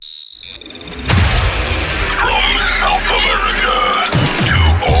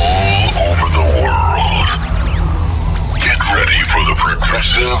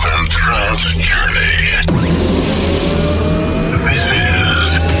progressive and trance journey. This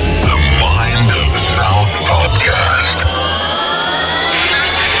is the Mind of South podcast.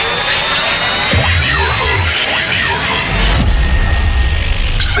 With your host,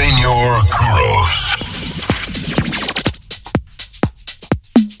 Senor Kuros.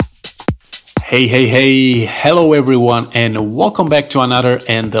 Hey, hello everyone and welcome back to another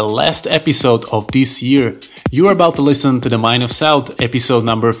and the last episode of this year. You are about to listen to the Mind of South, episode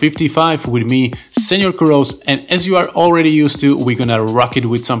number 55 with me, Senor Kuros, and as you are already used to, we're gonna rock it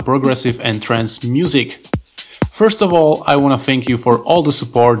with some progressive and trance music. First of all, I want to thank you for all the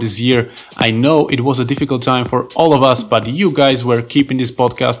support this year. I know it was a difficult time for all of us, but you guys were keeping this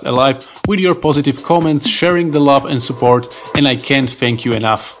podcast alive with your positive comments, sharing the love and support, and I can't thank you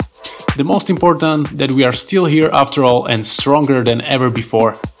enough. The most important, that we are still here after all and stronger than ever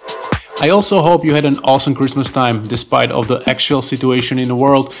before. I also hope you had an awesome Christmas time despite of the actual situation in the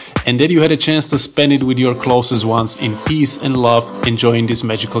world and that you had a chance to spend it with your closest ones in peace and love, enjoying this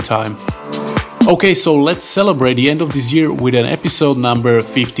magical time. Okay, so let's celebrate the end of this year with an episode number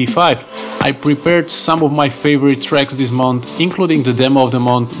 55. I prepared some of my favorite tracks this month, including the demo of the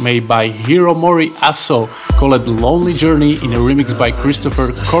month made by Hiromori Aso, called Lonely Journey in a remix by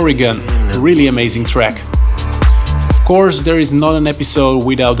Christopher Corrigan. Really amazing track. Of course, there is not an episode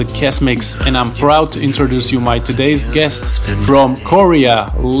without the GUESTMIX, and I'm proud to introduce you my today's guest from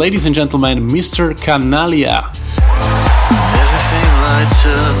Korea. Ladies and gentlemen, Mr. KANALLIA.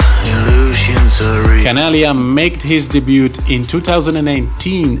 KANALLIA made his debut in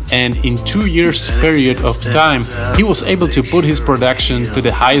 2018 and in 2 years period of time he was able to put his production to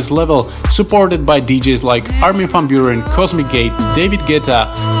the highest level, supported by DJs like Armin van Buuren, Cosmic Gate, David Guetta,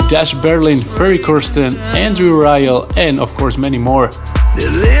 Dash Berlin, Ferry Corsten, Andrew Ryle, and of course many more.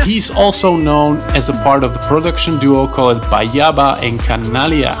 He's also known as a part of the production duo called Bayaba and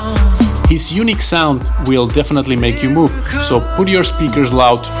KANALLIA. His unique sound will definitely make you move, so put your speakers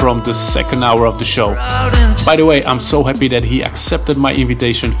loud from the second hour of the show. By the way, I'm so happy that he accepted my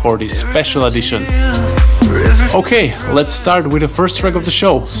invitation for this special edition. Okay, let's start with the first track of the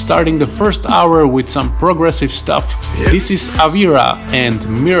show, starting the first hour with some progressive stuff. This is Avira and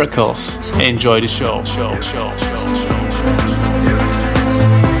Miracles. Enjoy the show.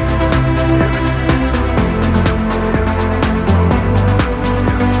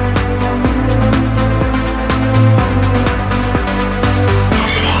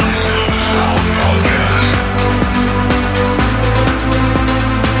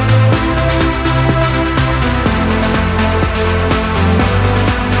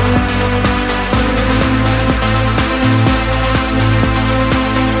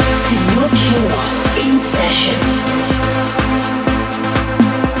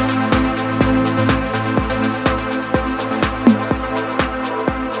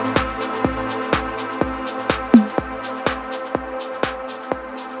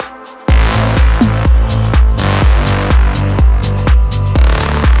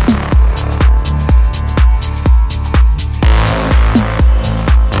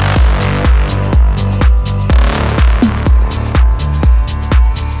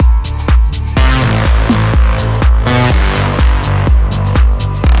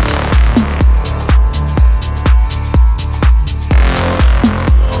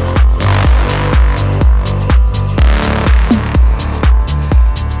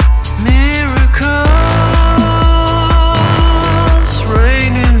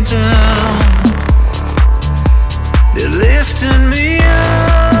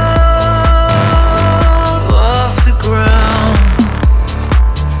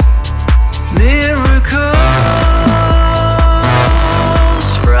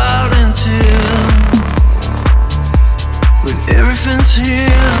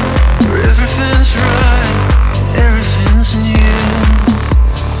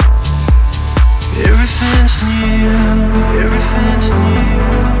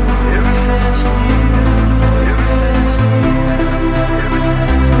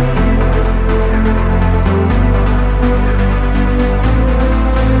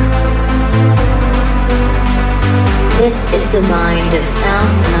 This is the Mind of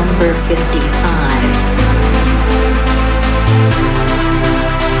South number 55.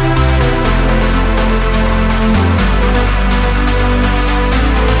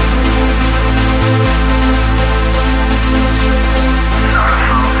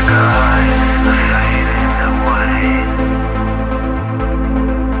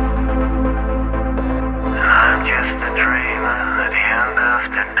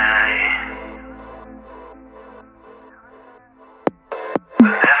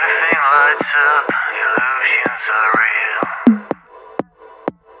 Everything lights up, you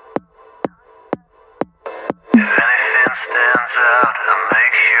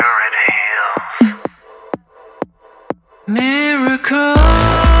Miracles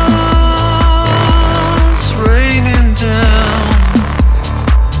raining down,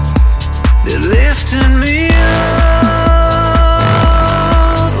 they're lifting me up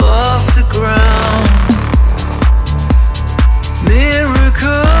off the ground.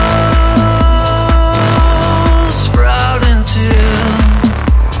 Miracles sprouting too,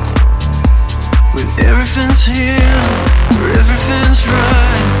 when everything's here, where everything's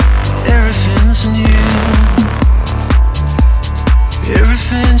right, everything's new.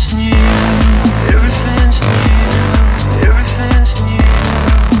 Everything's new, everything's new, everything's new,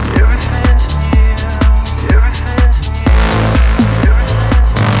 everything's new, everything's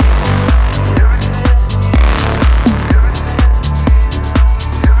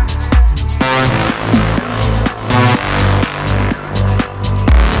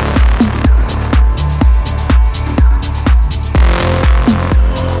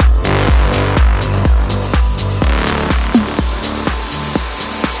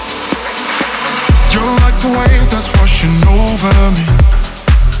over me.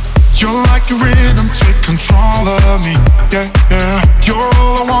 You're like a rhythm, take control of me. Yeah, yeah. You're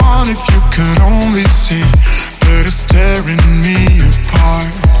all I want if you could only see that it's tearing me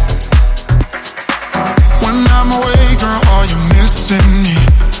apart. When I'm away, girl, are you missing me?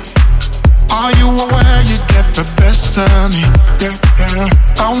 Are you aware you get the best of me? Yeah, yeah.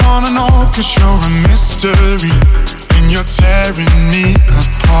 I wanna know 'cause you're a mystery and you're tearing me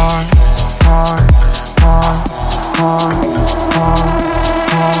apart.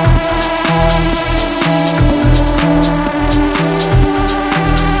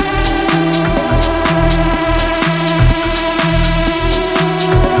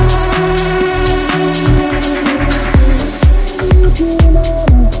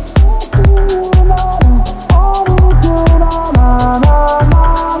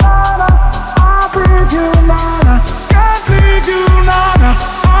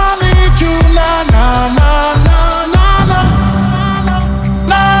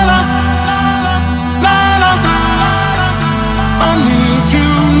 La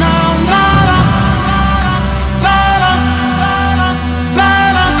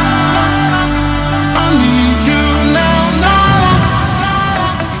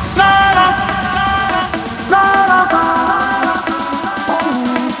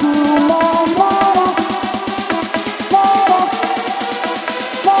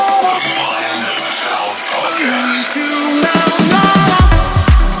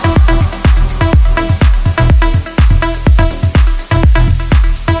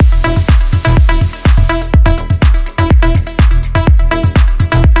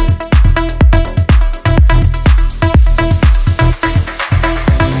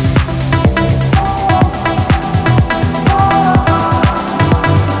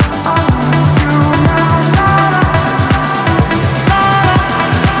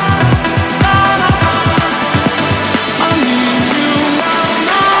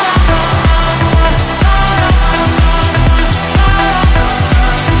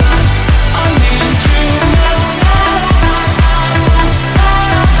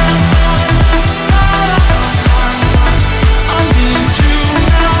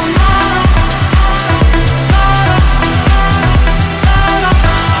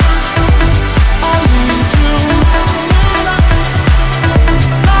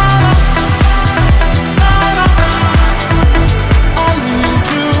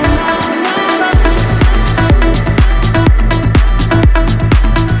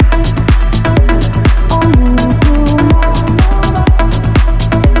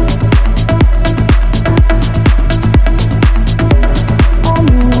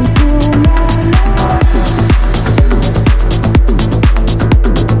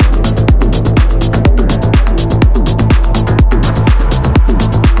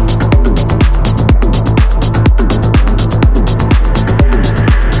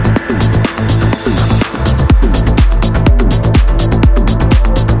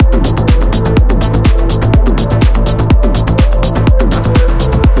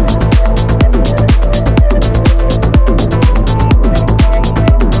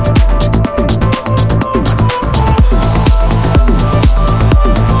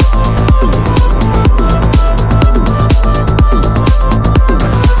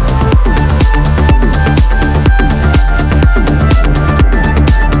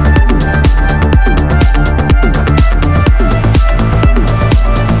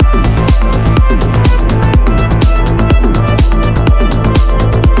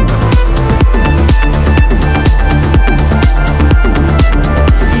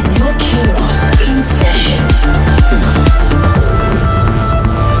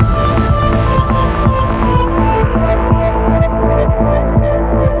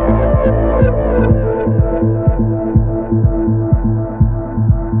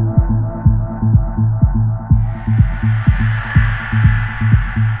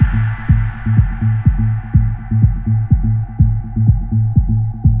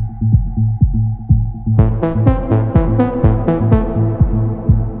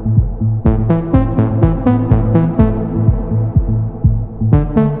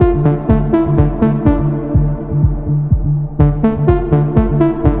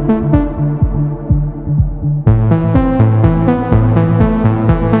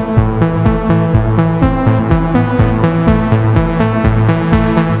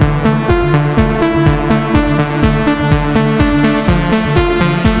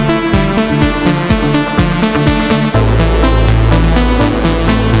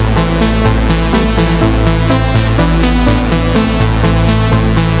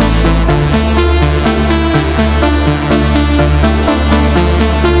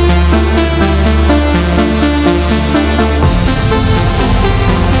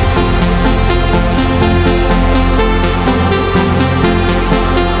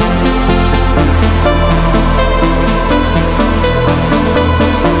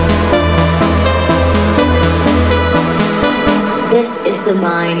the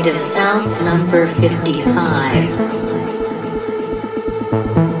mind of South number 55.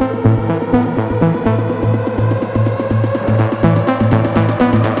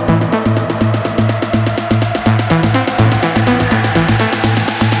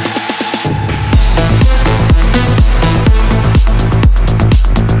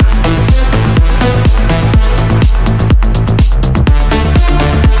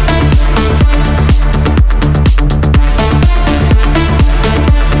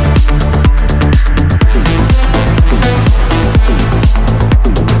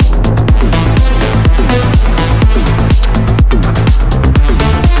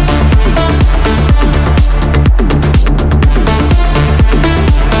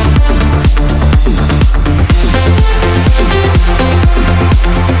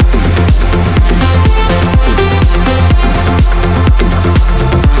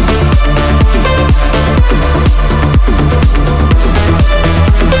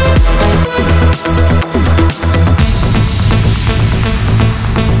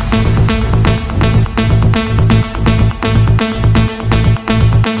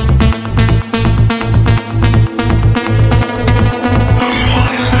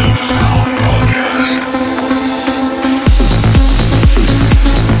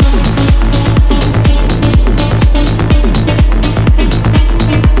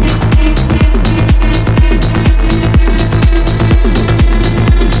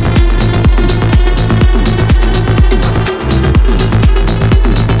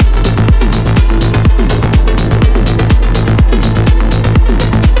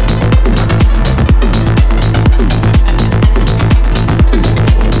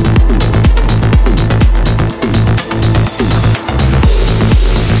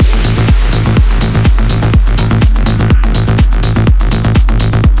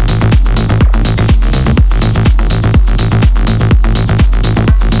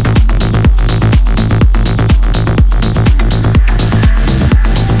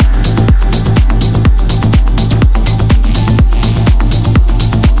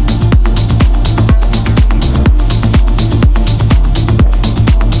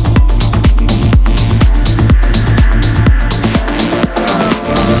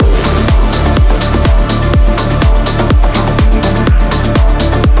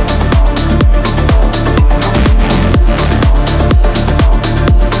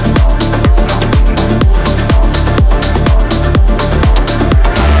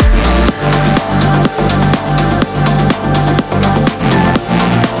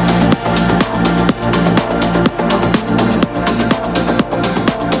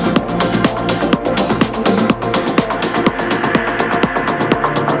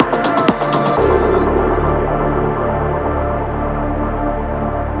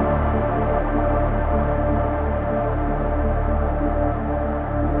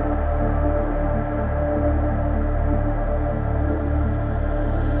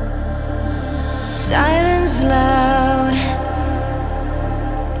 Silence loud,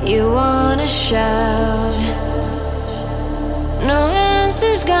 you wanna shout. No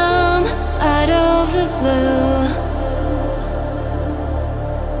answers come out of the blue.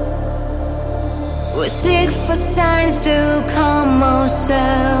 We're sick for signs to calm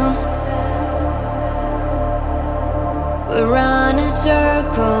ourselves. We run in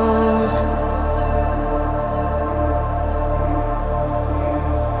circles.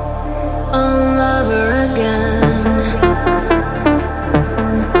 All over again.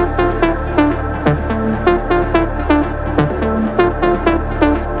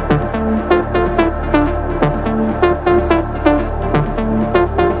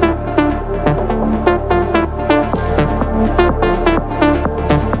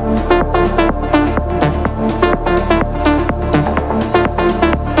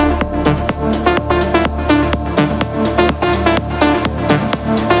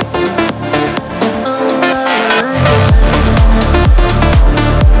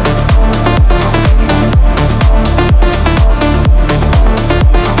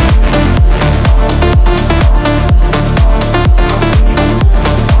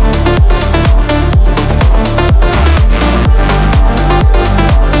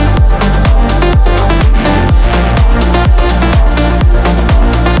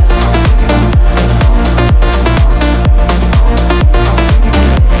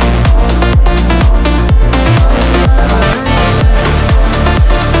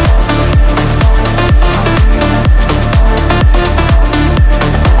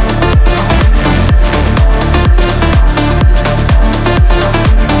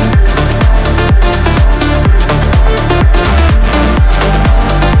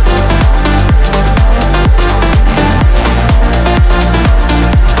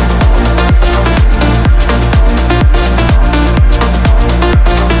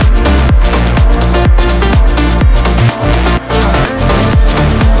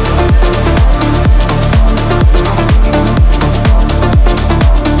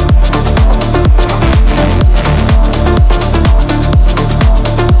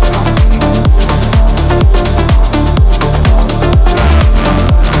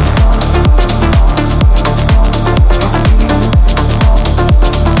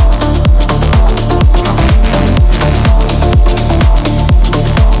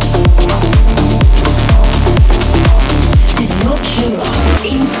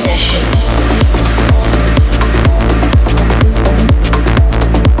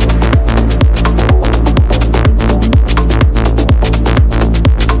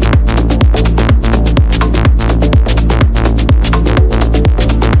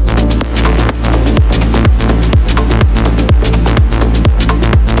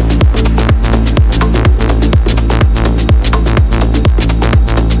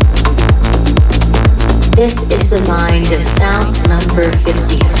 This is the Mind of South number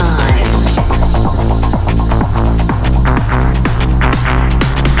 55.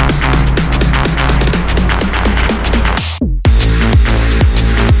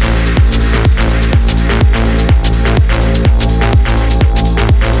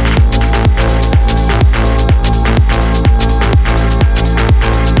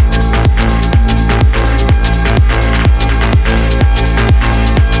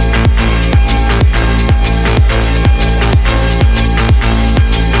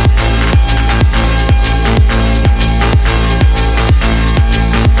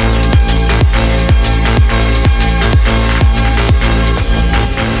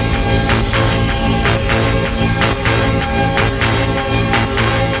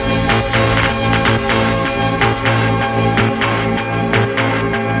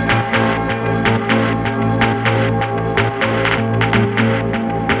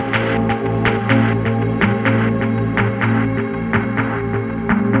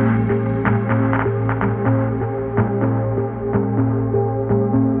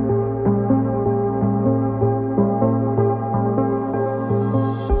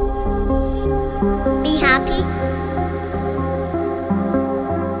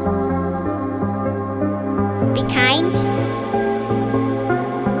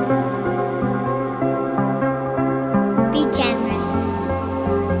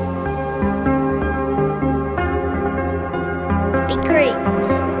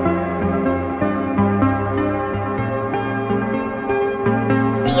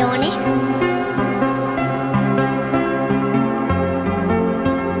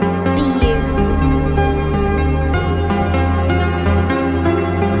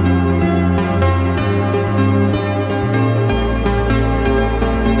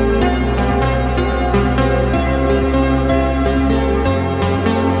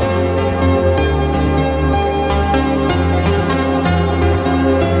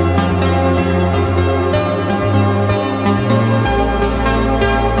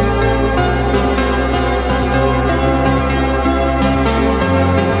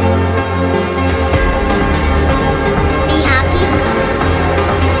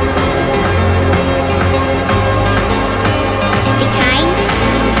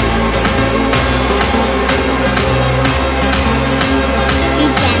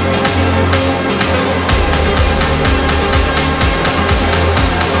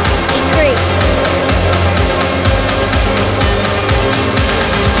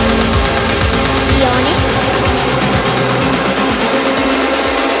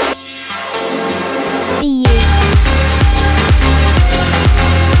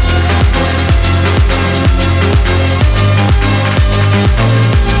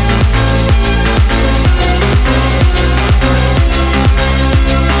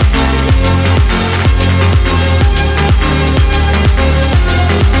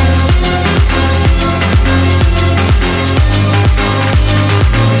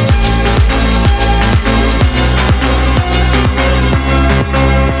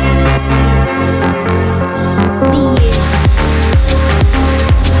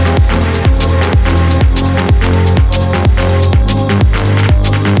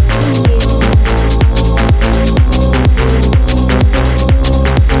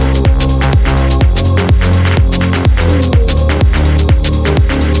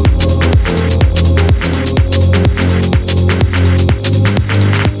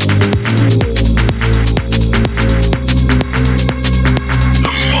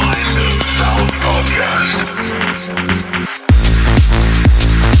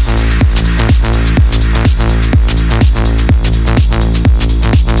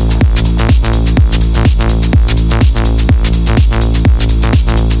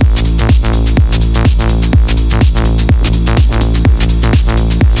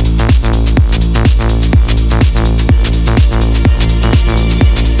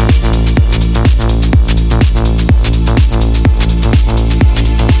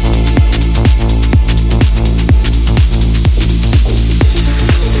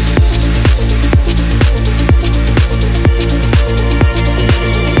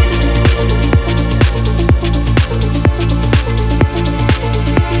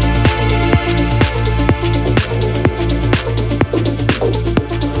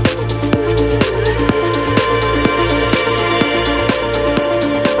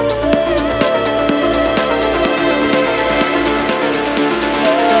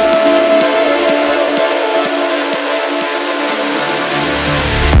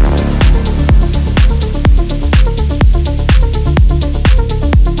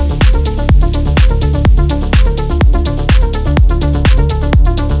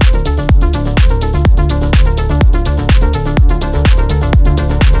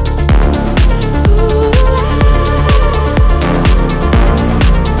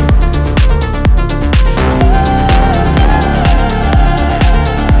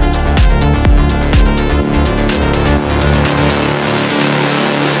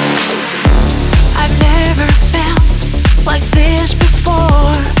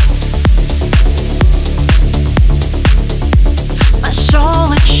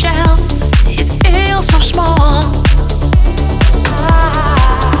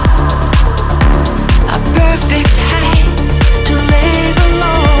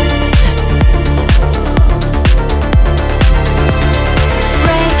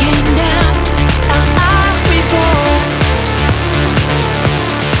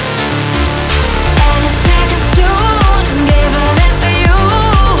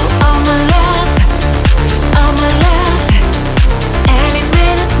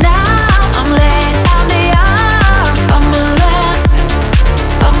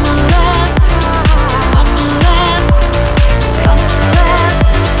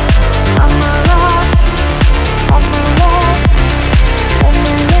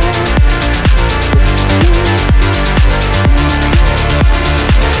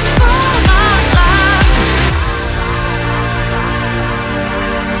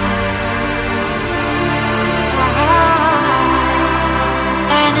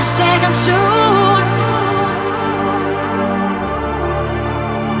 Any second soon.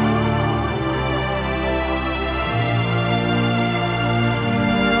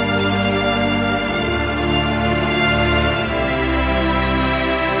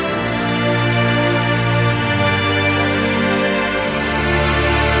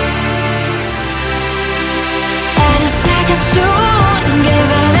 Any second soon,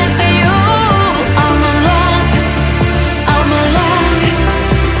 giving it for you. All my love,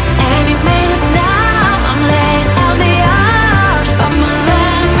 and you made it now.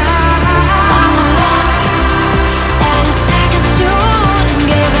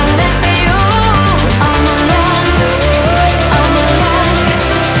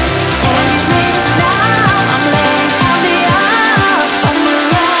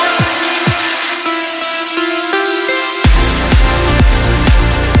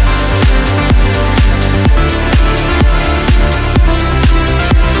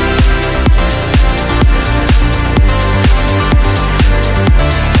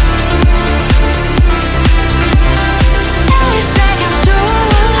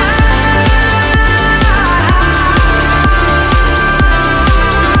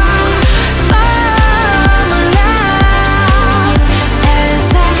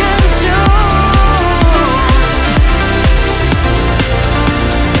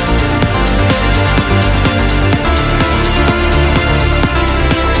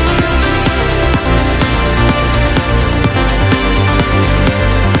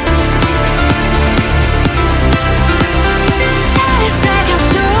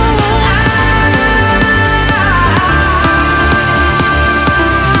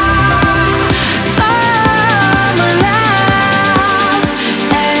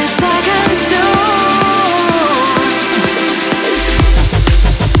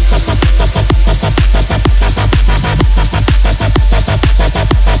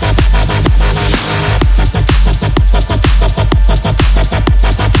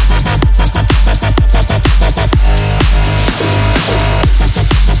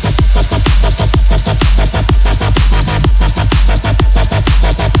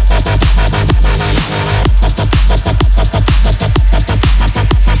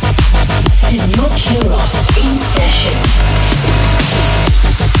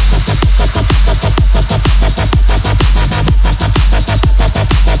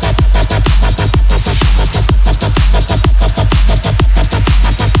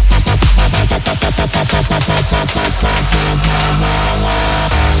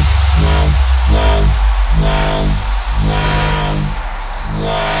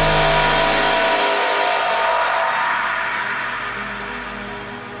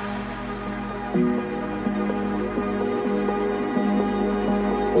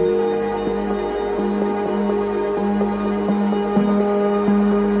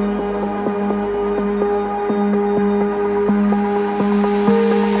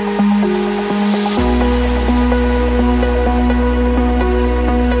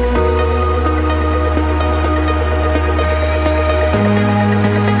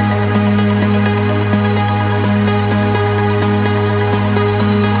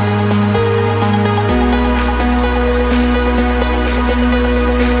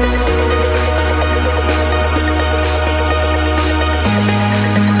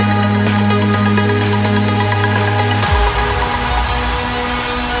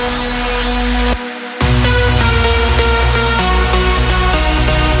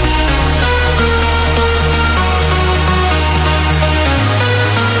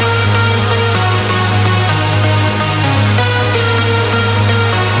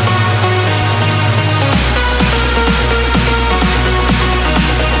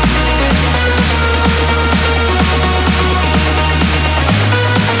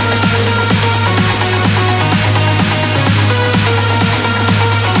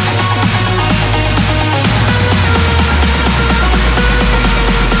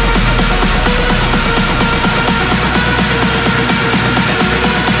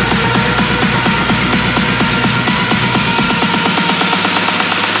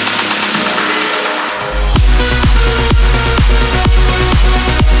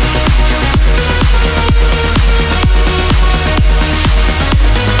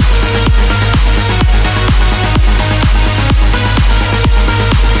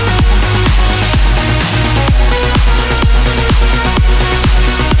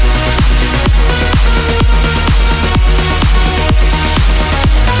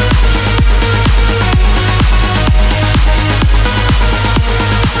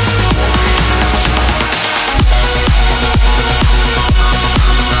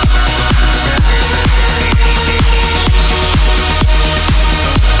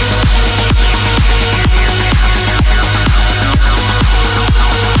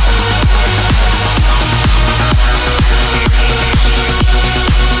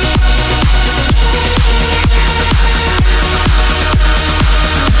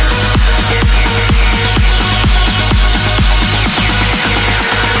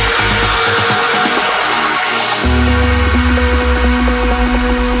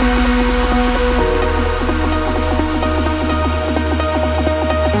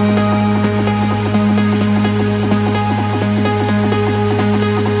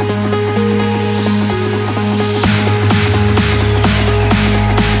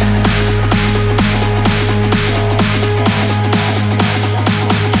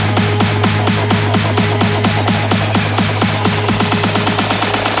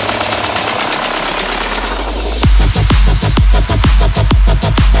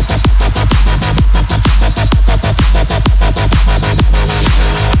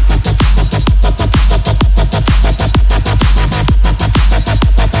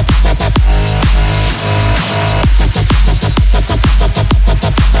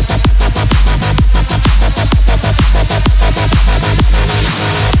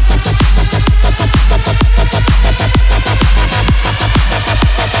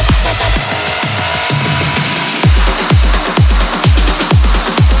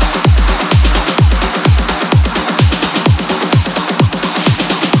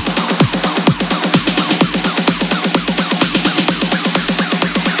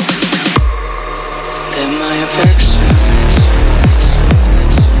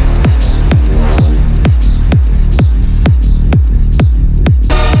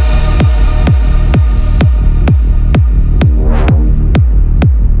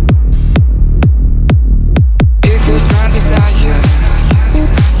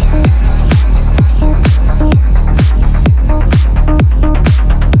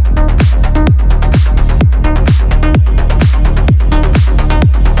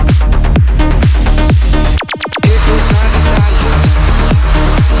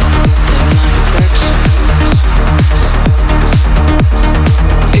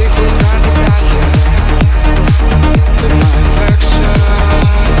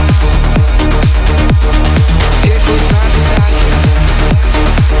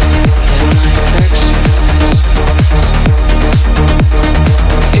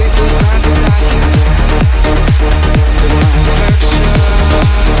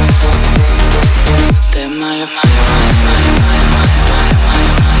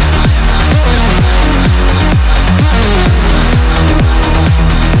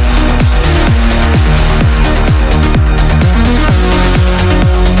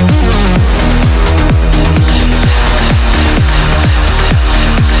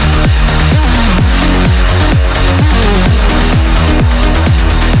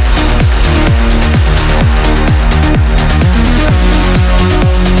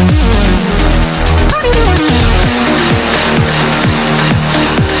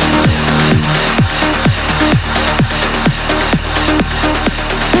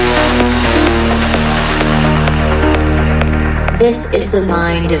 This is the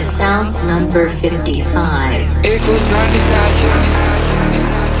mind of South number 55. Equals my desire.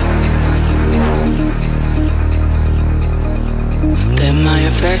 Then my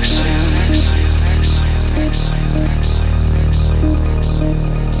affection.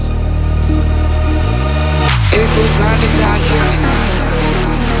 Equals my desire.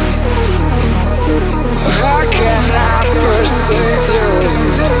 How can I persuade you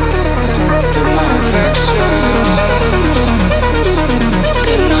that my affection,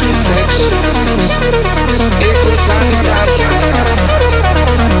 that my affection equals my desire?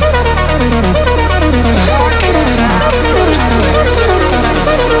 How can I persuade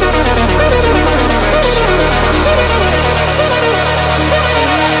you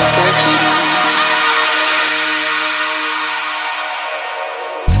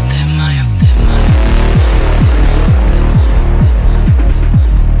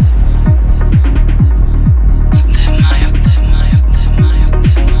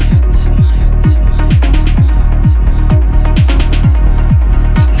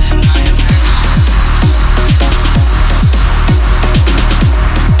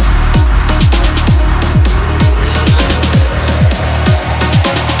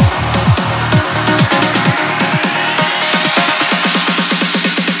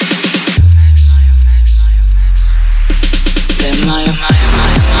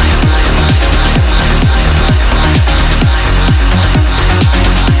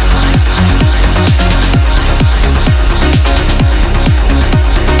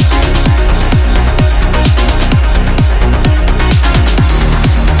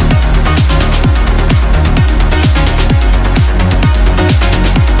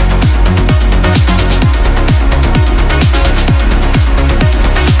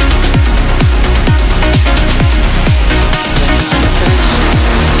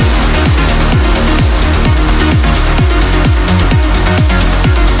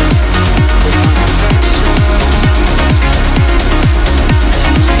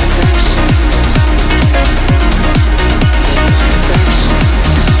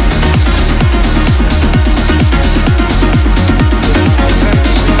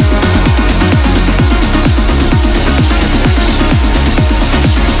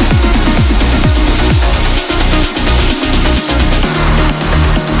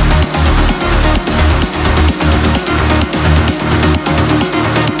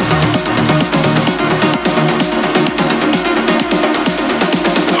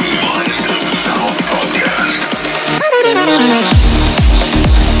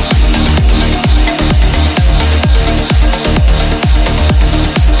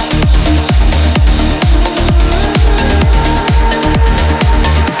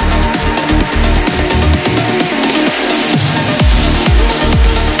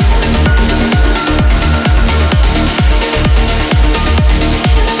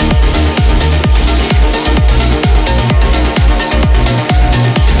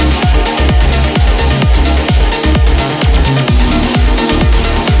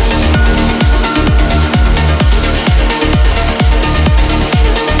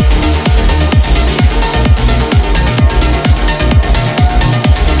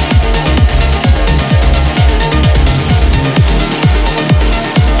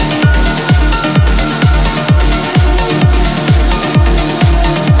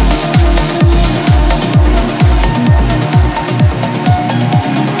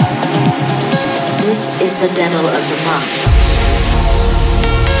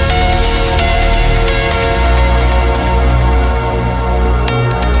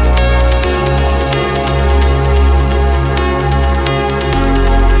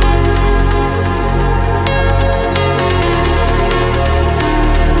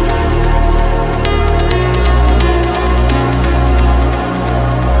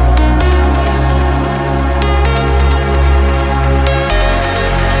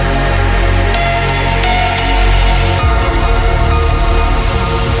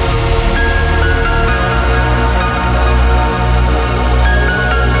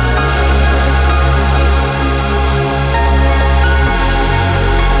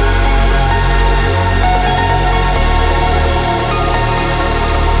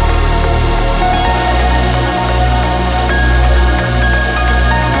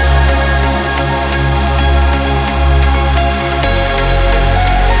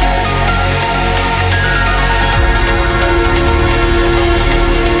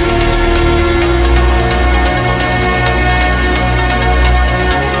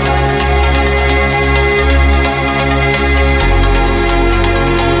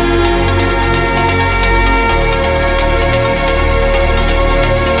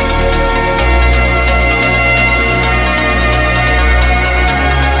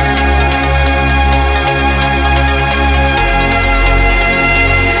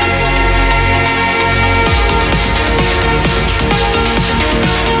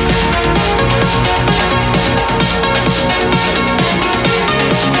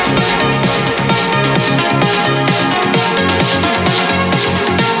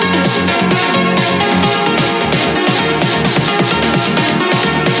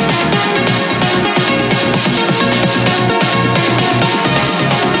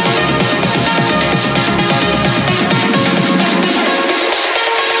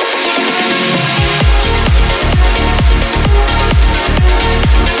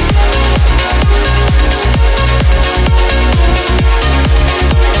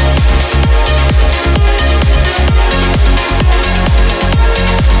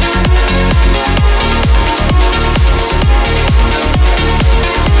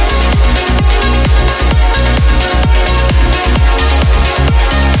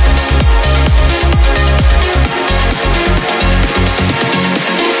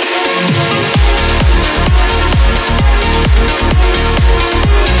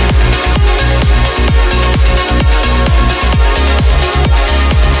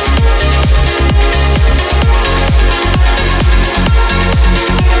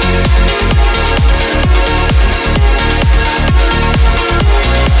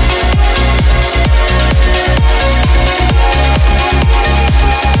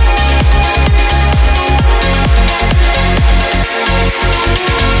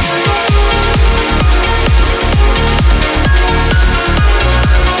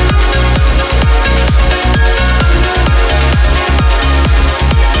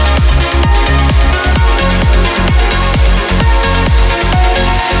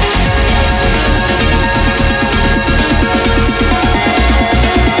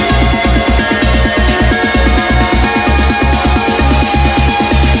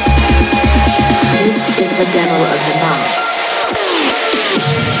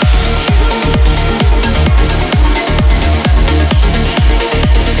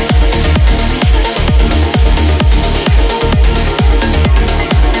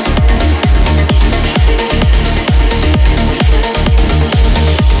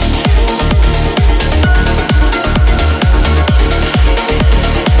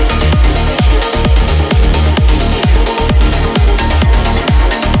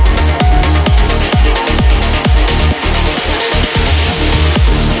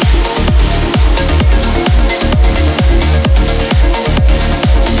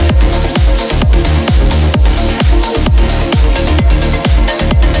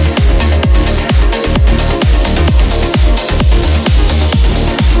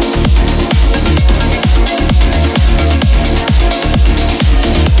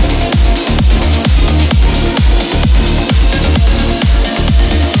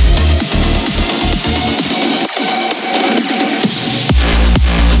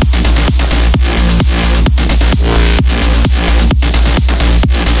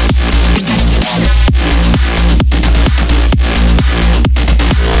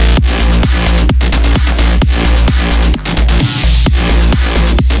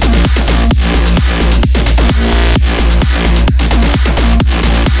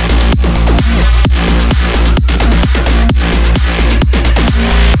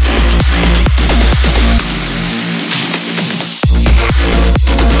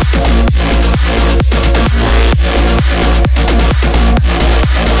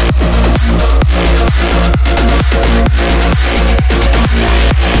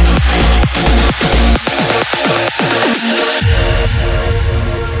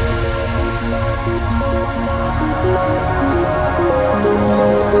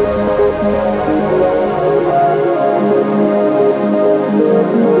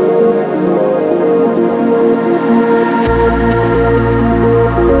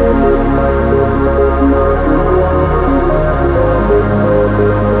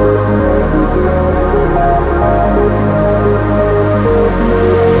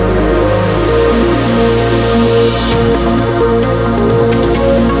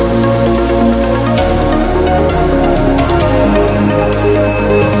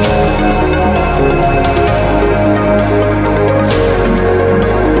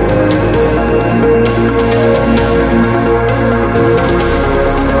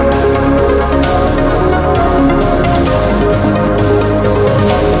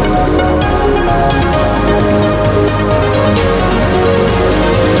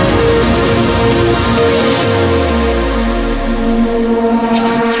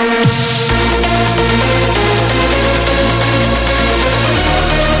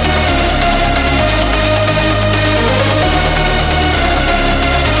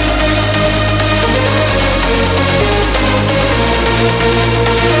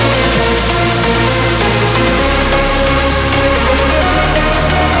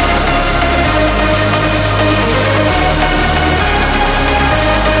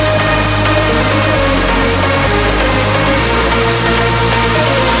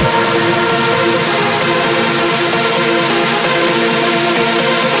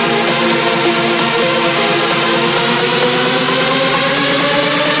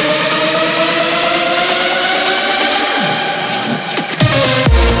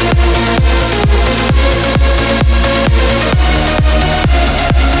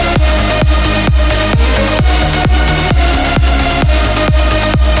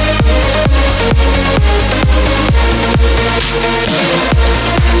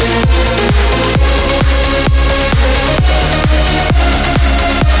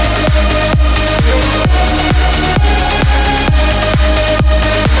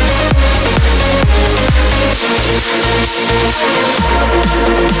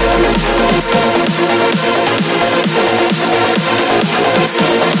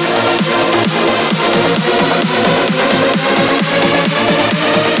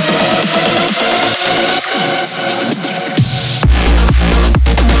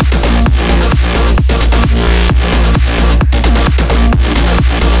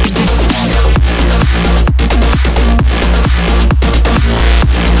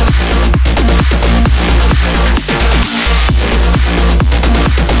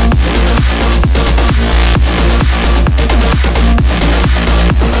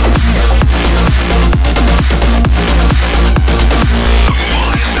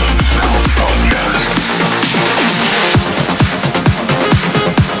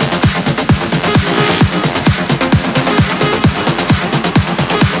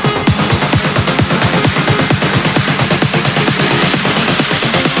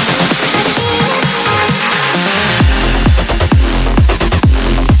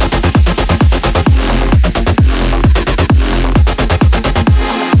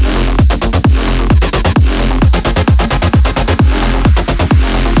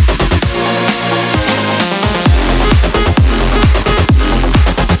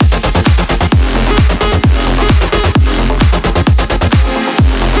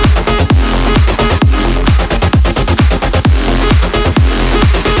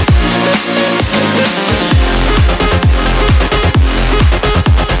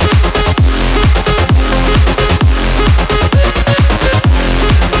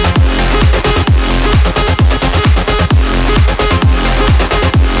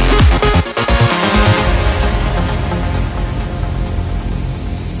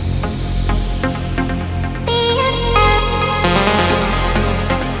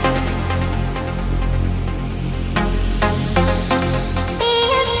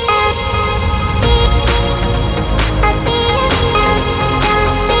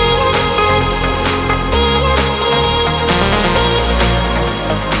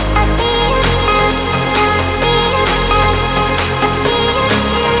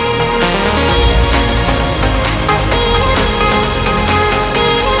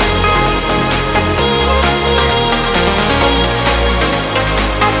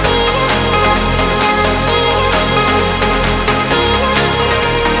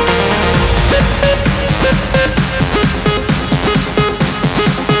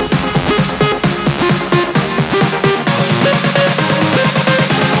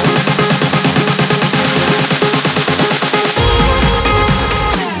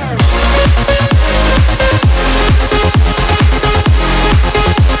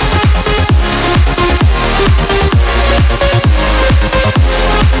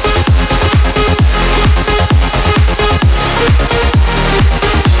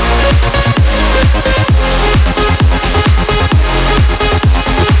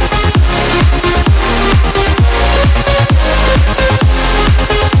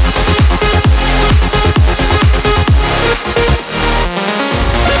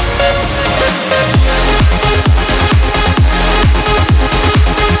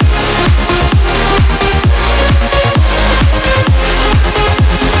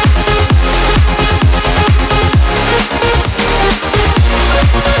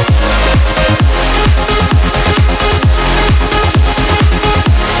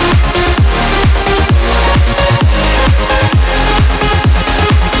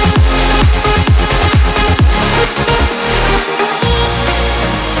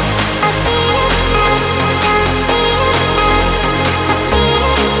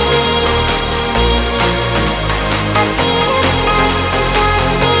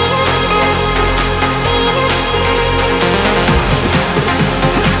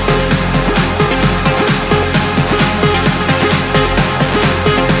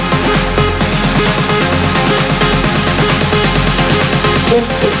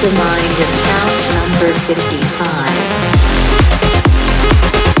is the Mind of South number 55.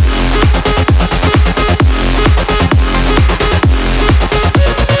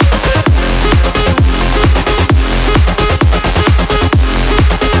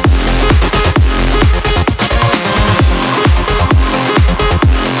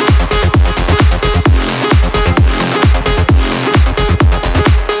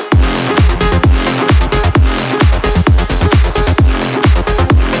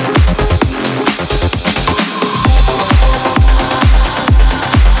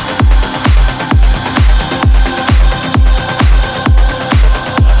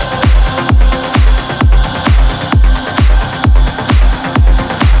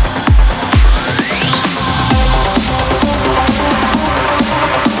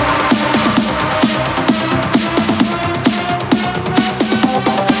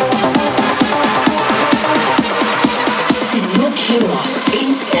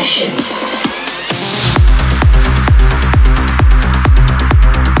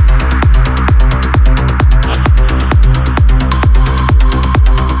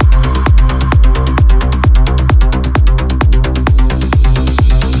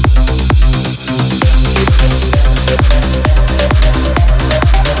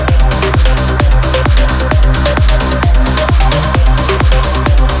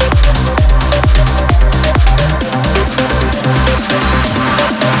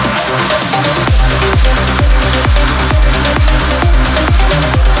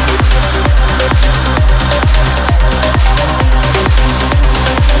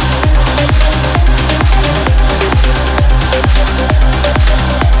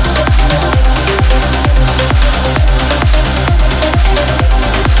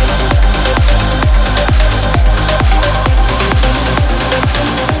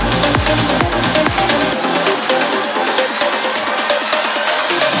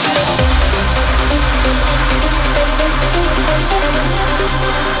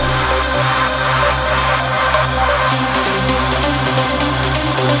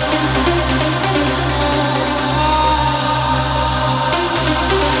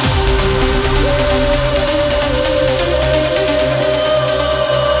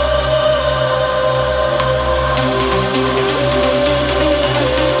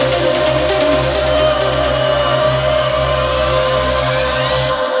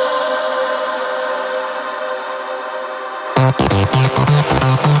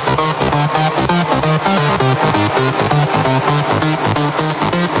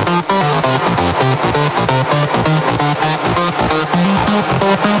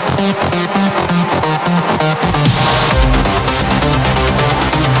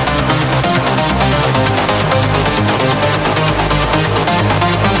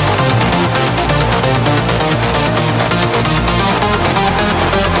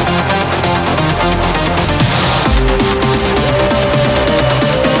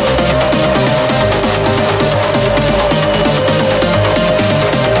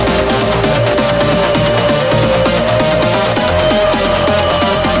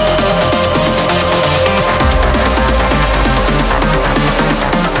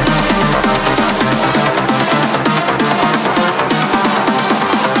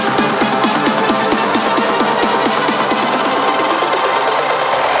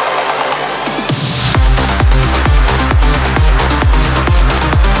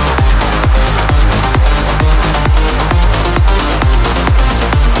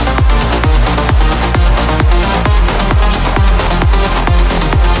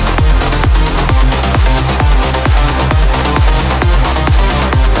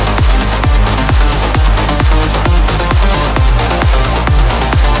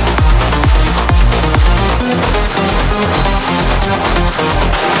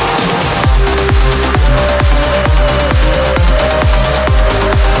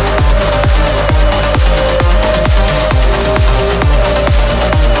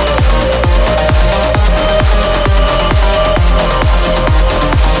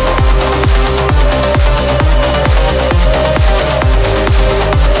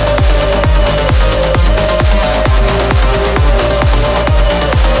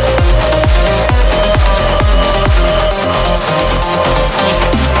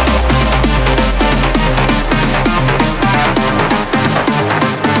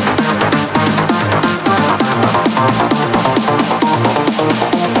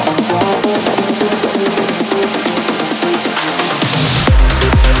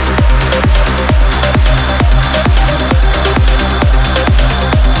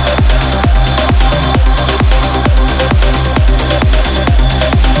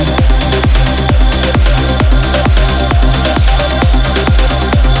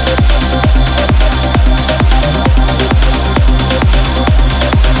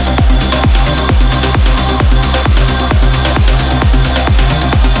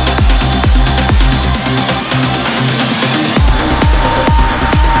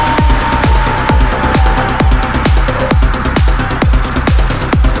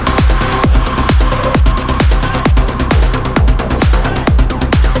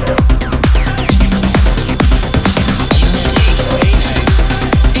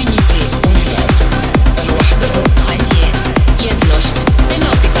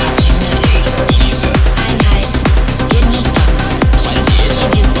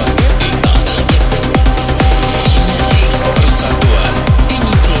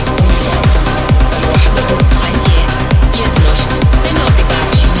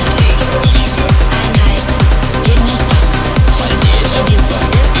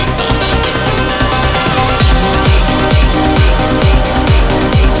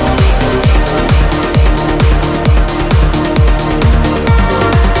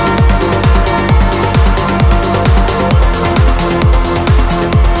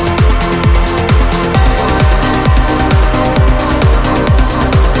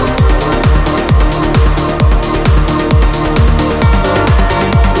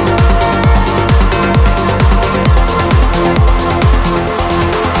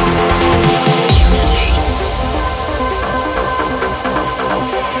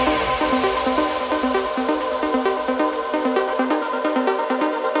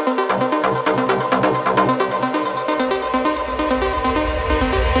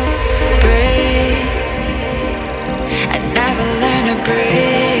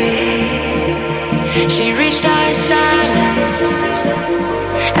 She reached out silence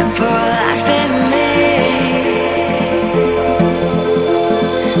and poured life in me.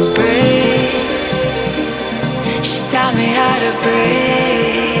 Breathe. She taught me how to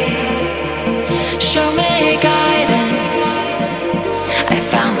breathe. Show me guidance. I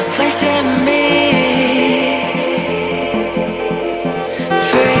found the place in me.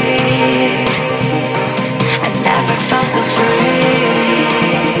 Free. I never felt so free.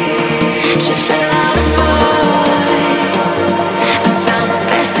 She fell out of void and found the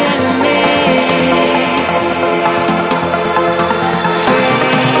best in me.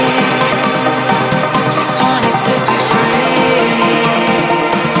 Free. Just wanted to be free.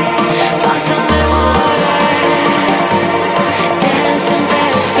 Blossom in water, dancing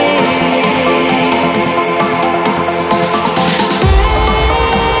bare feet.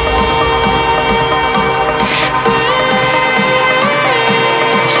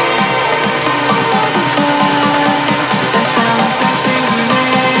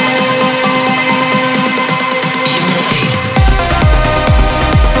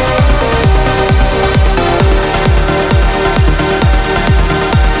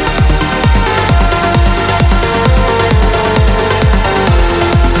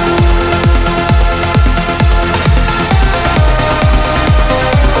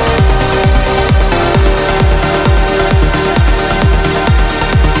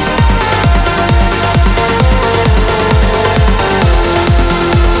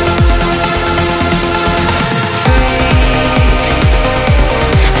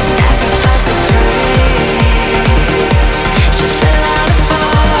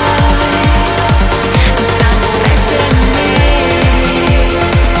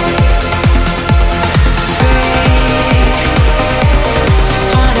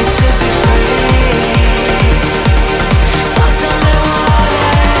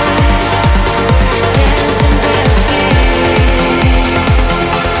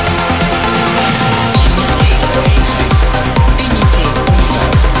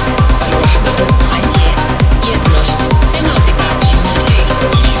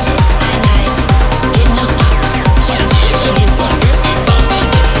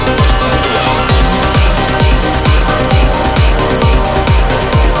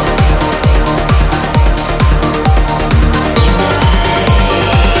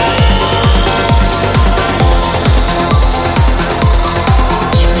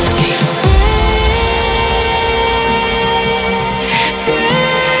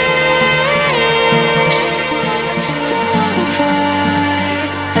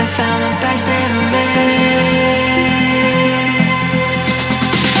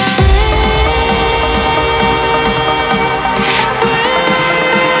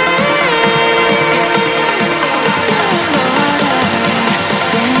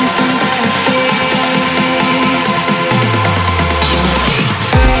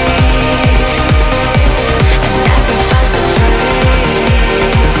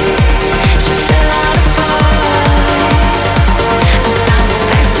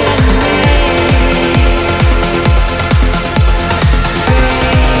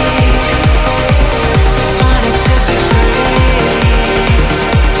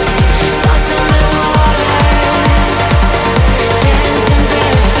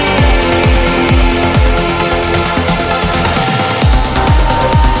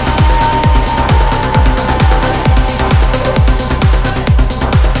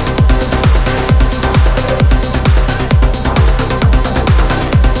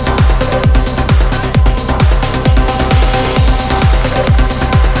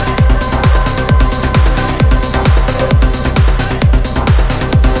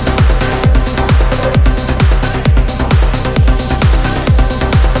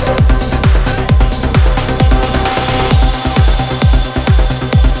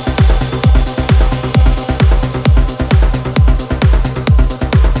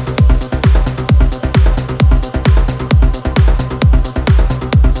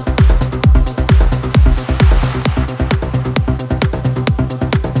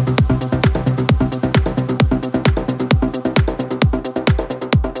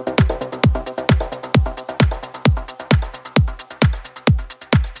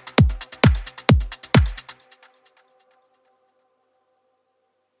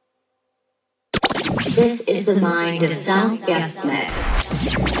 This is the Mind of South Guest Mix.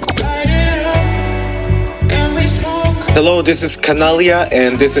 Hello, this is KANALLIA,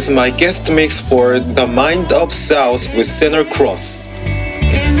 and this is my guest mix for The Mind of South with Center Cross.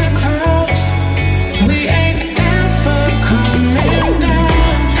 We ain't ever coming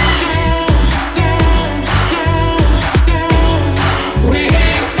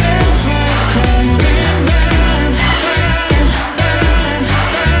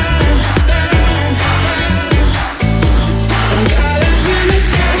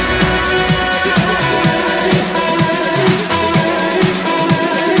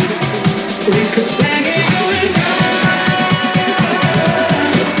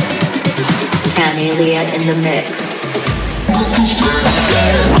the mix.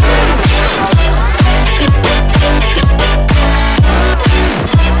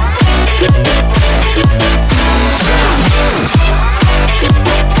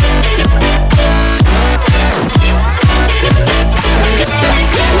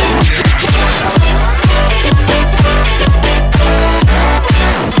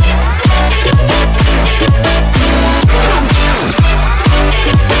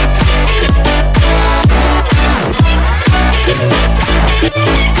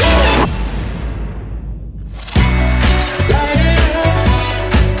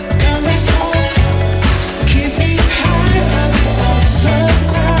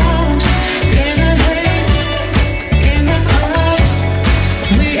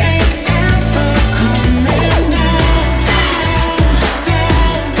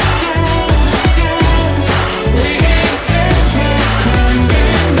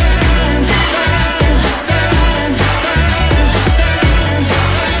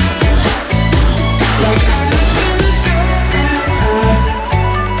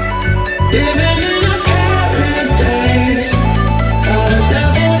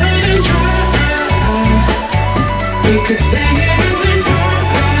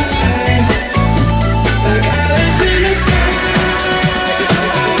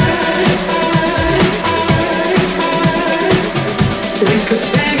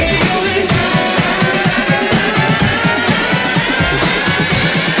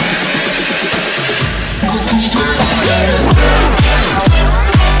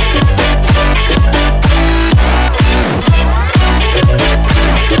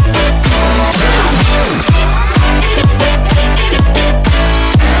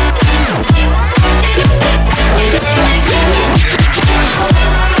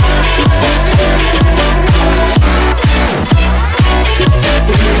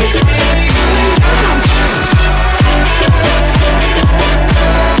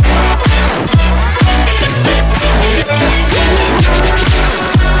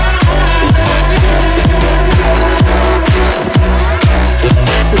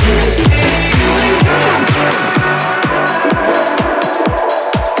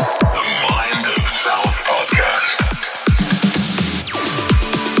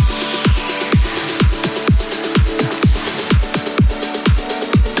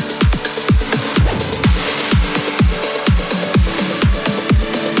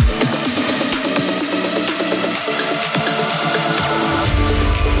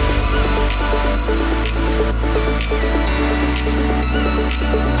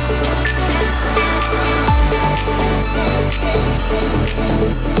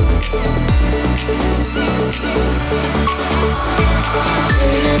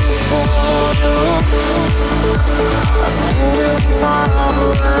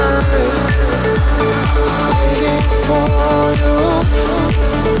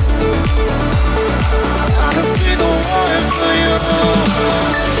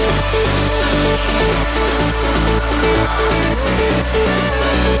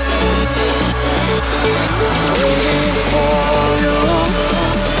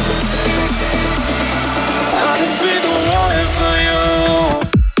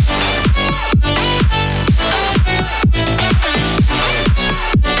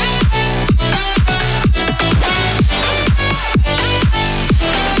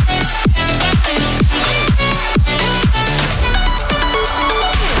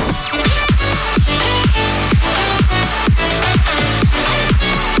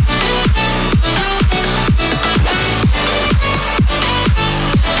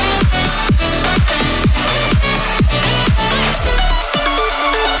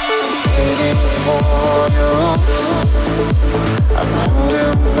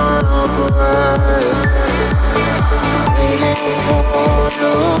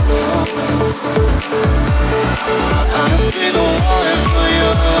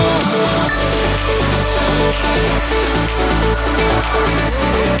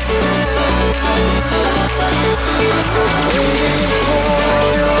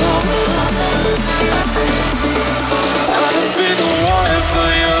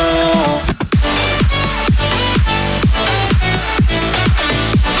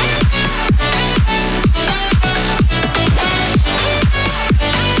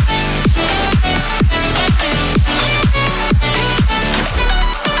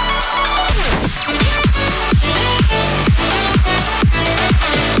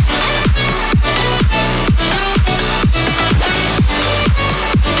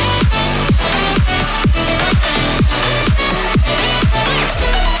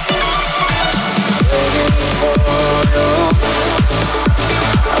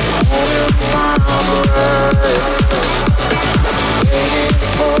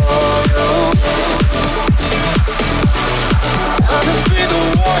 for you. I'ma be the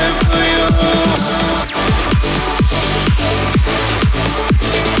one for you.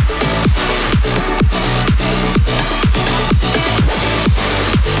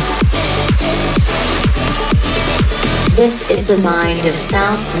 This is the Mind of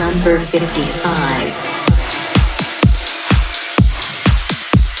South number 55.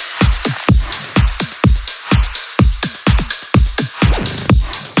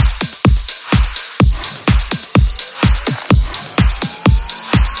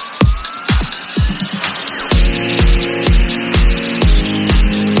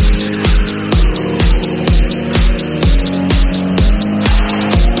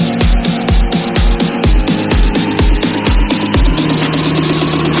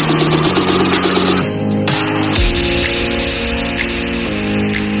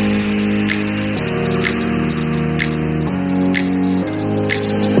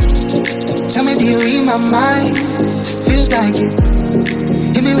 Tell me, do you read my mind? Feels like it.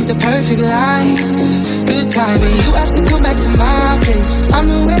 Hit me with the perfect line. Good timing. You asked to come back to my place. I'm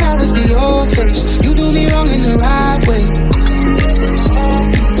the way I look at your face. You do me wrong in the right way.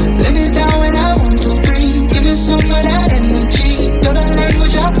 Let me down when I want to breathe. Give me some of that energy. You're the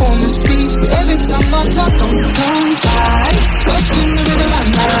language I wanna speak. Every time I talk, I'm tongue-tied. Lost in the rhythm of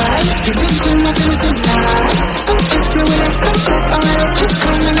my mind. Give into my feelings tonight. So if you will let go, alright, just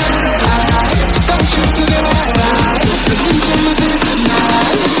come and let it out. Don't you forget what I like. Give into my feelings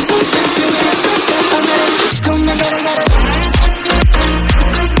tonight. So if you will let go, alright, just come and let it out.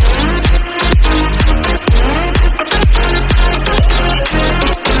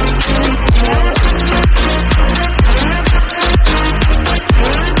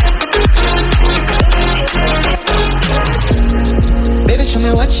 Show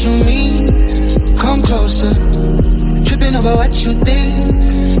me what you mean. Come closer. Tripping over what you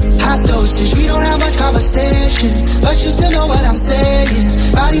think. Hot dosage. We don't have much conversation, but you still know what I'm saying.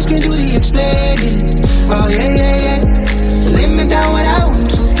 Bodies can do the explaining. Oh yeah, yeah, yeah. Lay me down when I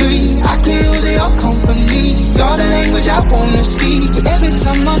want to breathe. I can use your company. You're the language I wanna speak. But every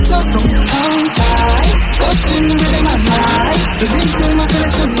time I talk, I'm tongue-tied. Lost in the rhythm of my mind. Give into my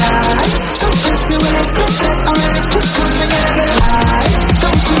feelings tonight. So if you will let go, alright, just come and let it out.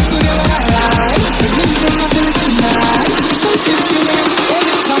 Don't you forget what I like. Give into my feelings tonight. So if you will,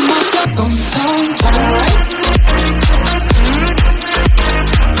 every time I talk, I'm tongue-tied.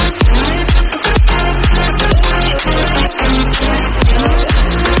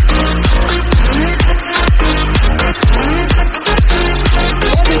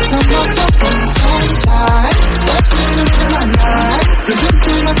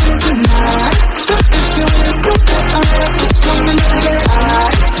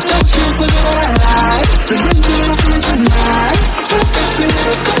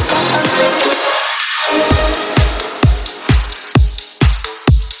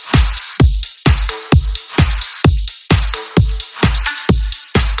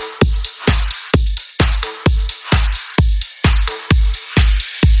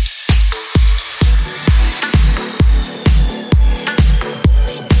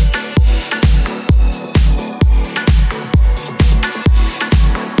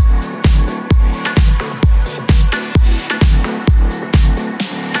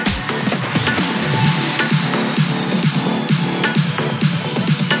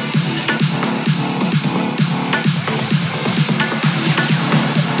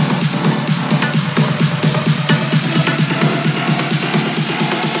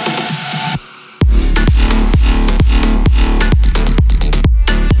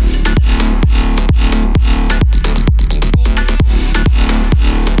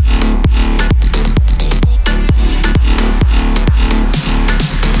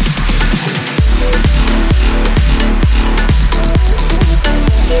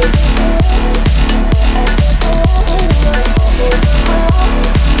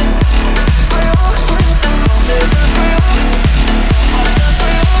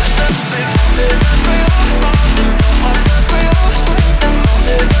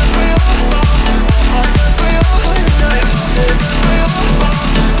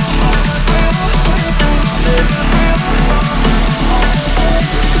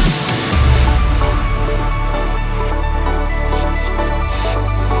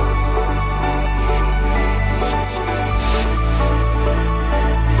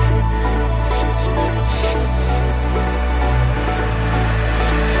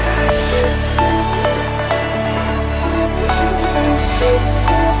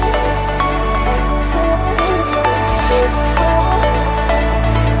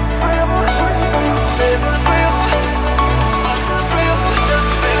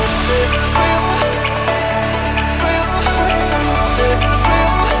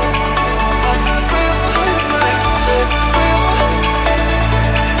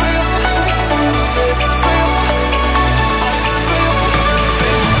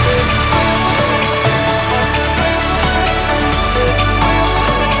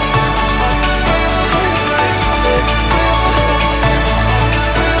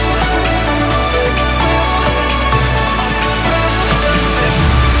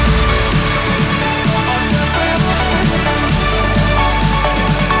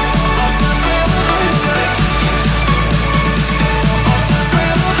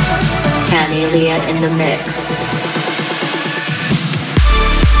 KANALLIA in the mix.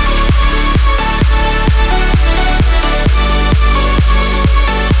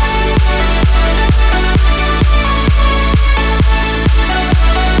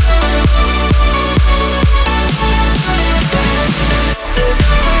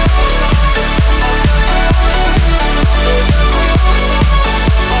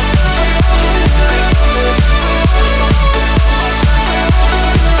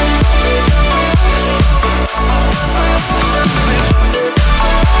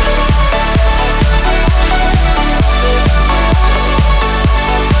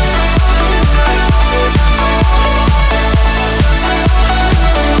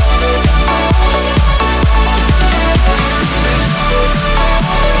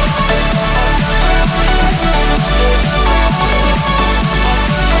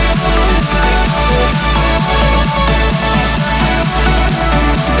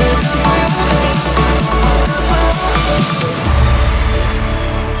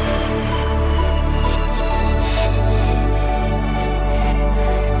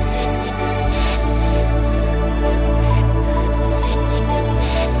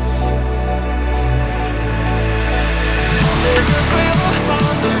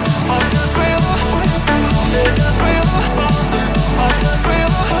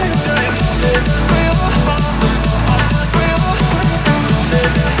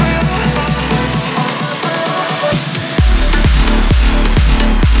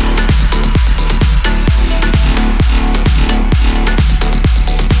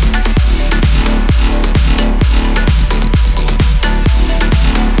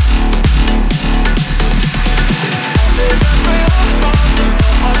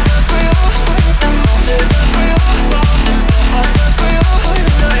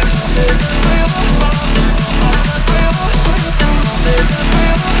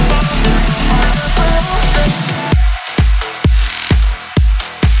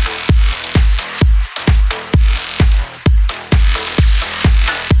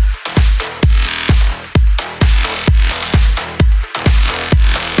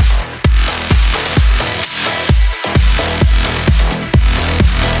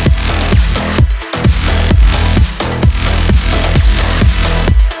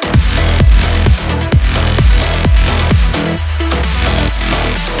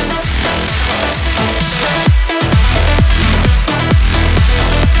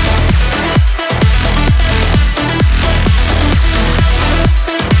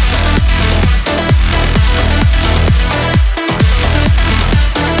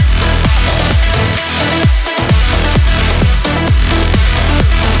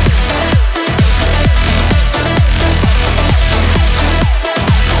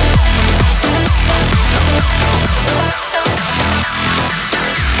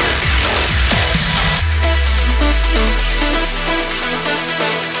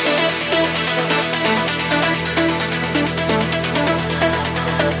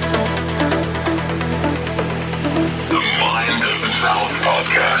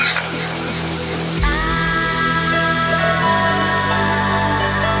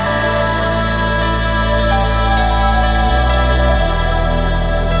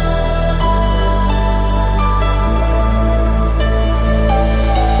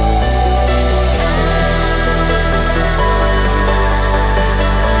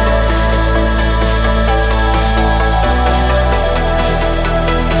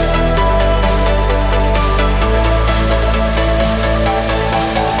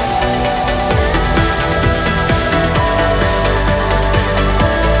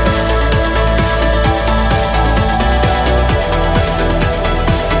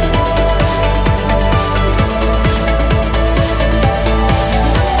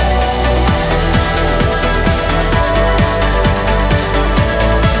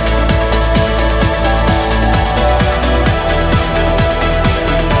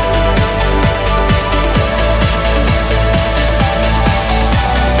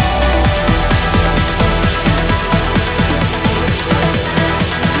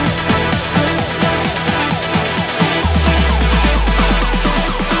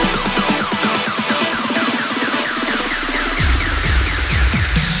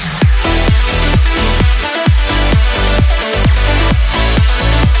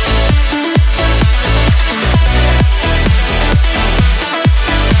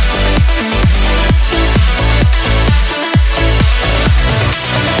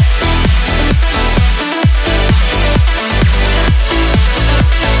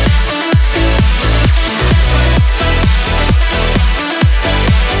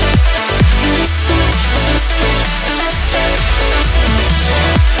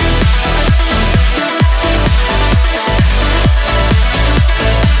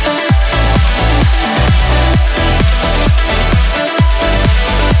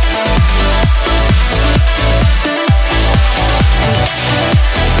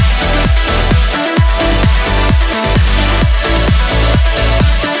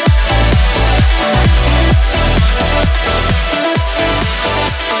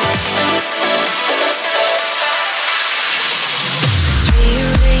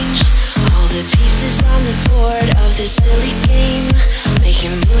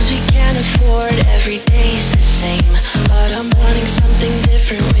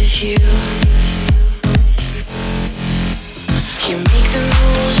 you. You make the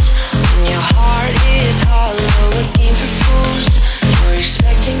rules when your heart is hollow. A game for fools. You're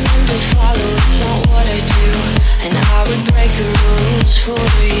expecting them to follow. It's not what I do, and I would break the rules for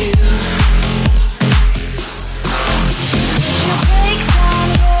you. Did you break down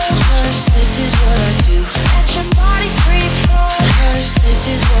rules? 'Cause this is what I do. Let your body free fall. 'Cause this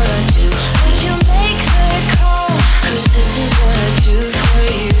is what I do. Would you make the call? 'Cause this is what I do for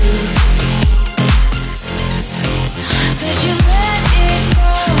you. Could you let it go?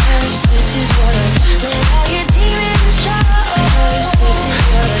 'Cause this is what I do. Let all your demons show. 'Cause this is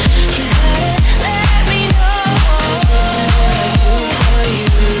what I do. You gotta let me know. 'Cause this is what I do for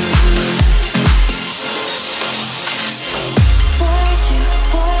you. What I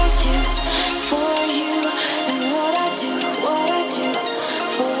do for you. And what I do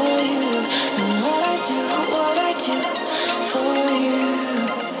for you. And what I do for you.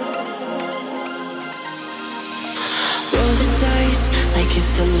 Roll the dice like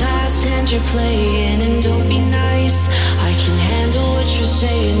it's the last hand you're playing, and don't be nice. I can handle what you're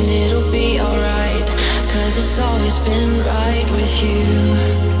saying, it'll be alright. 'Cause it's always been right with you.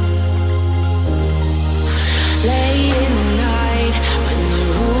 Late in the night, when the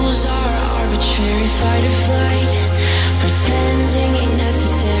rules are arbitrary, fight or flight. Pretending ain't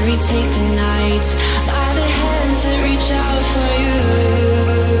necessary, take the night by the hands that reach out for you.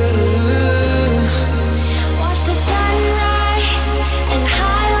 Watch the sunrise and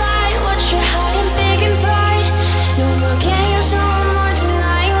highlight what you're hiding big and bright. No more games, no more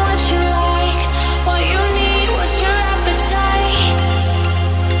denying what you like, what you need, what's your appetite.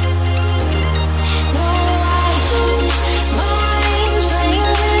 No, I don't mind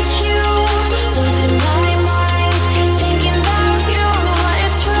playing with you, losing my mind, thinking about you.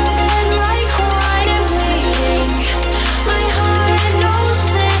 It's red like wine and bleeding. My heart knows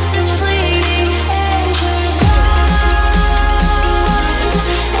this is fleeting, and you're gone,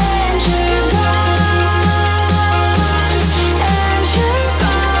 and you're gone, and you're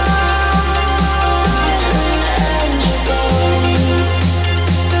gone, and you're going.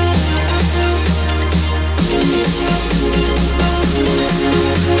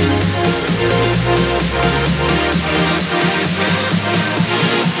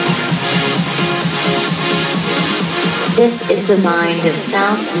 This is the Mind of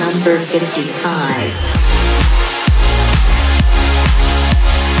South number 55.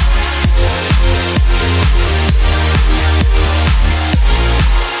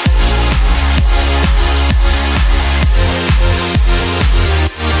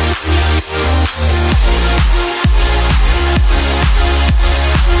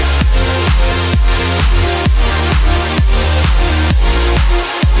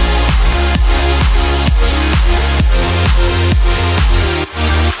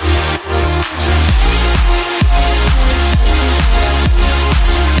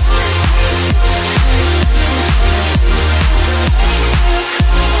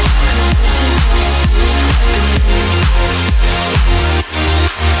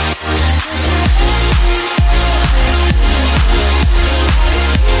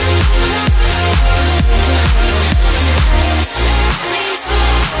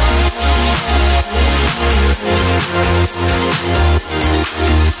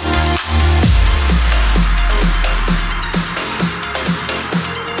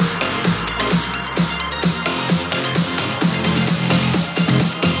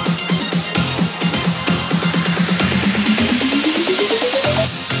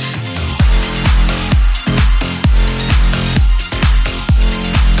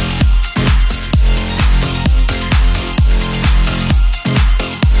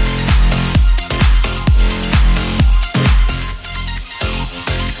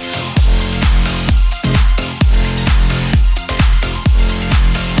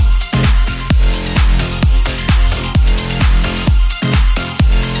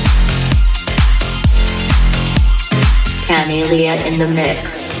 KANALLIA in the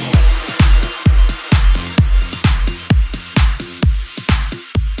mix.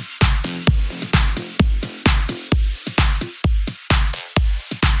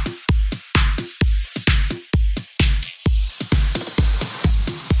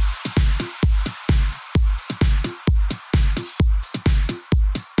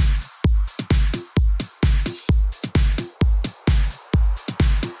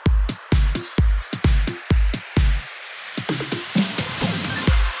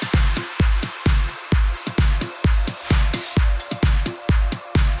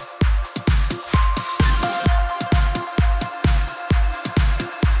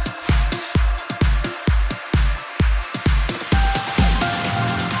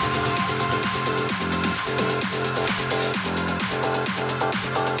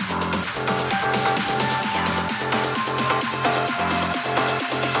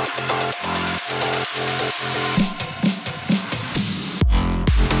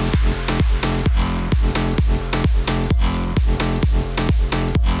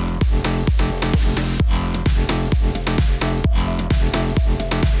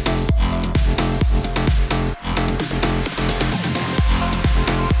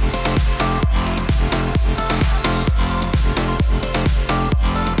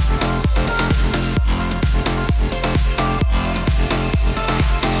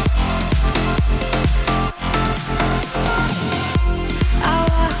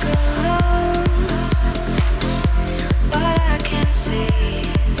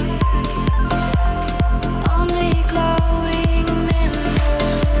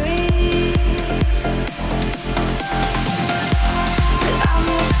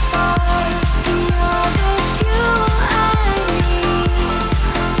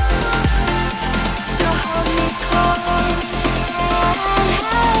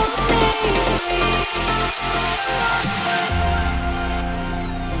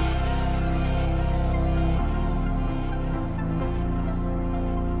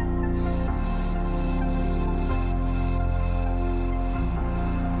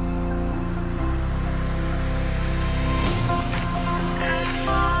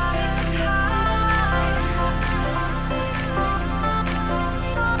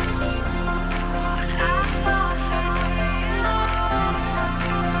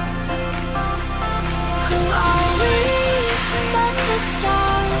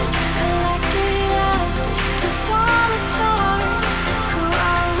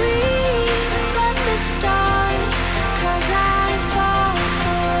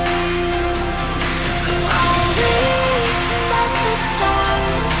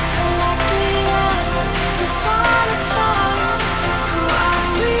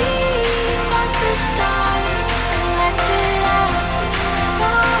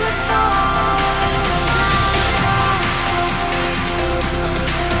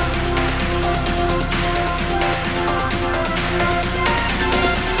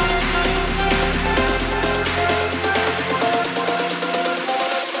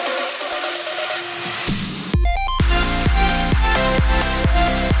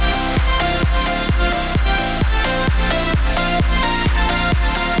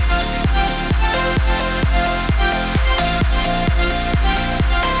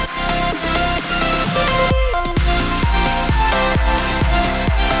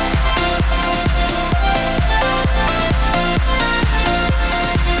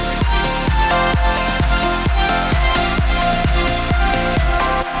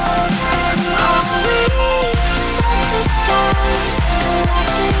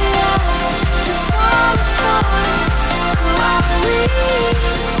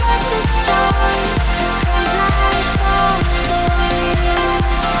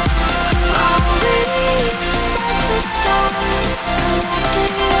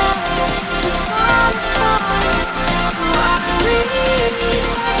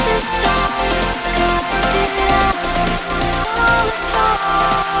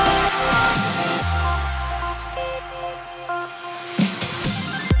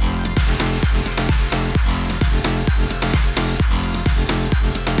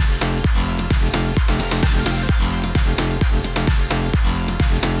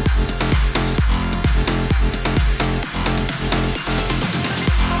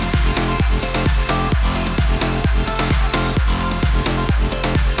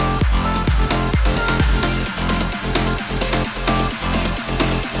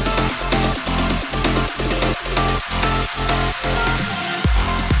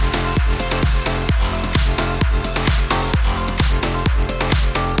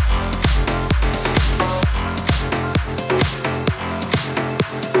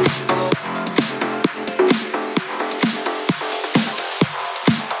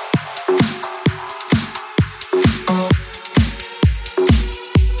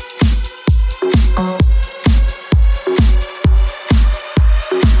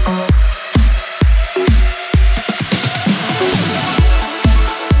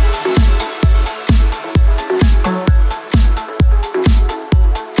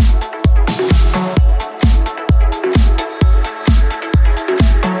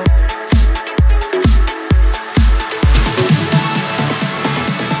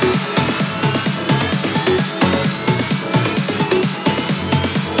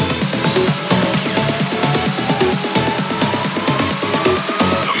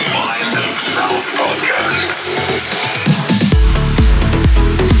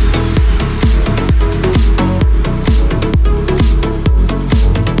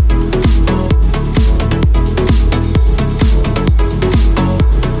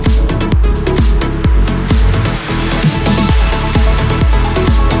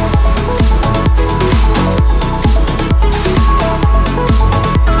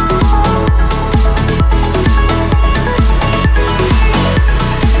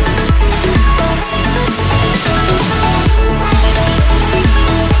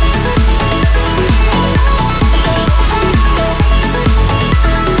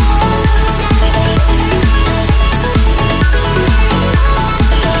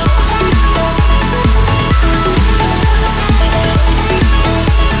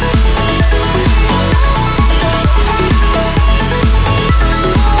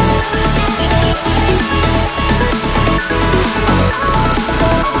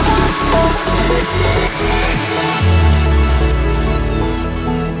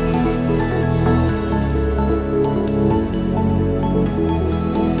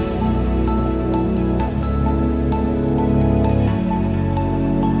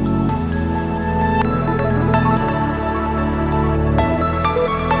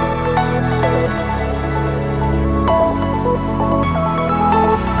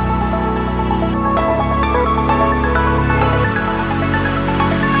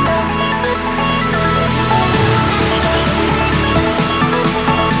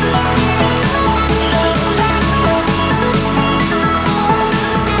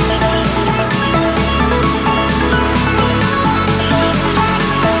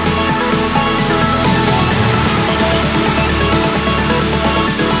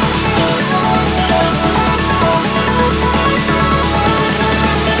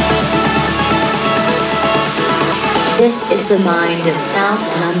 the Mind of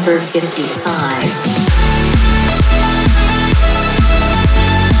South number 55.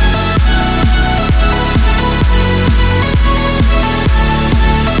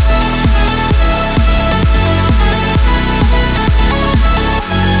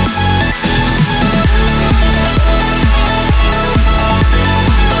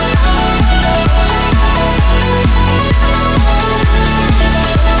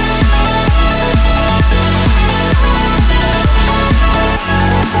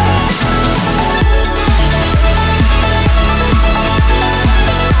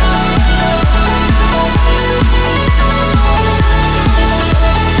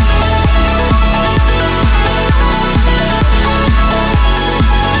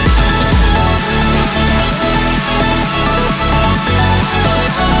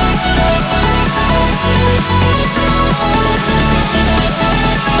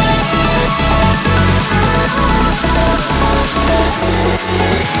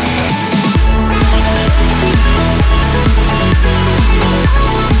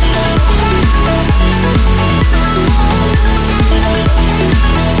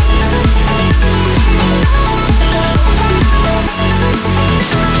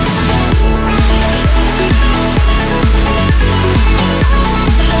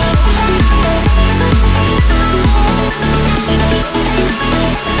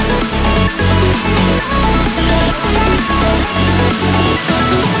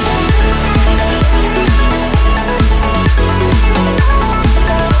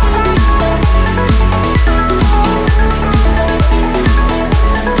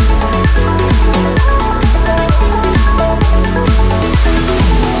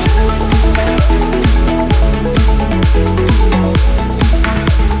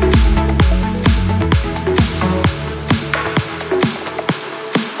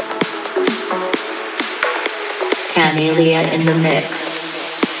 KANALLIA in the mix.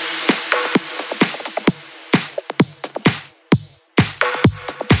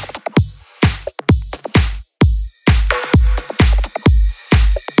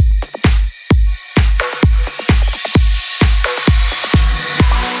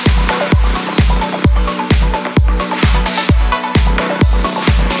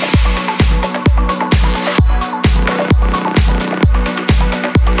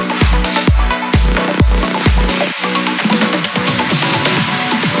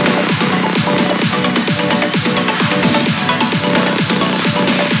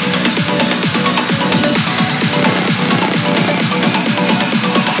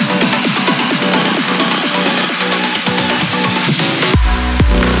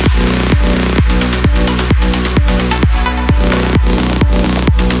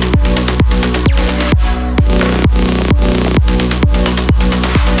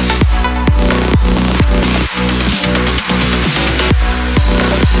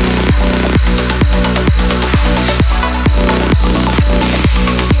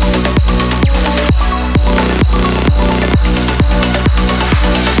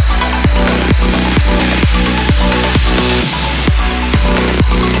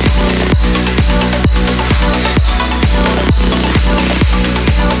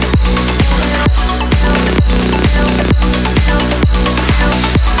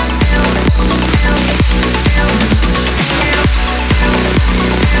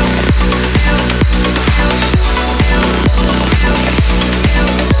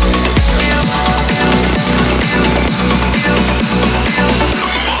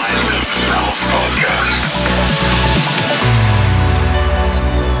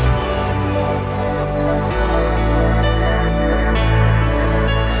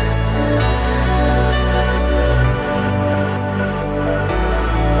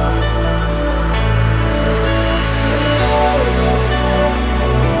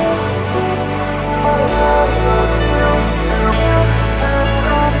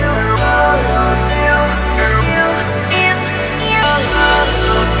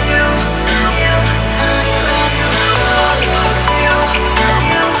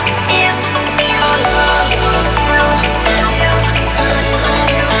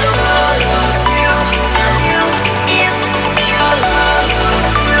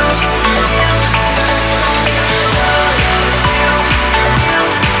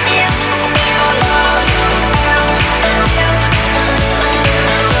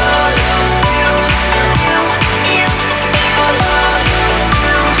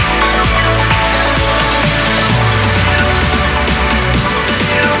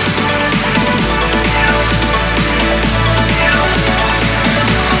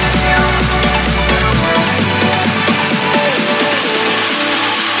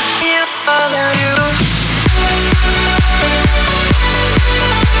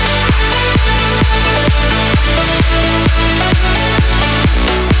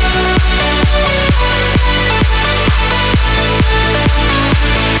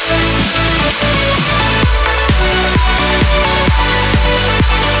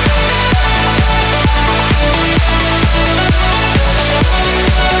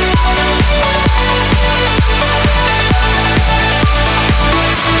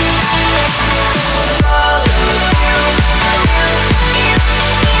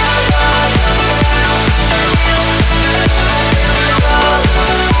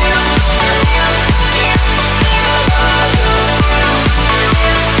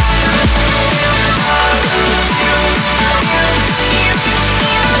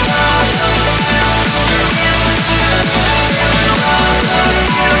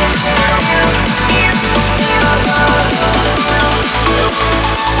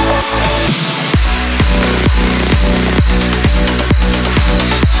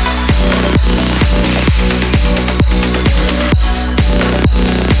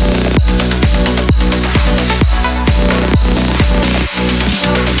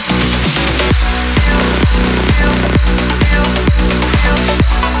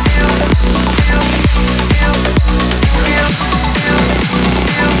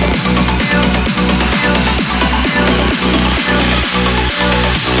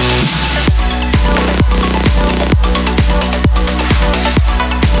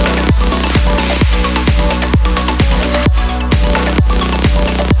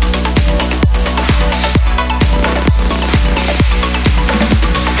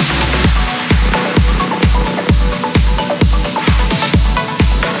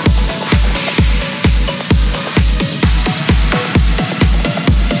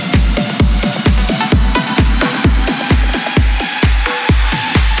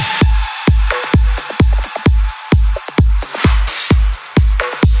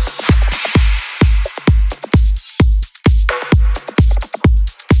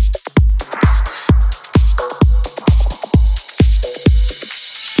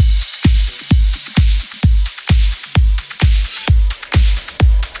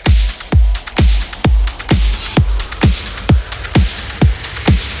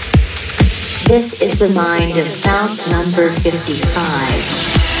 This is the Mind of South number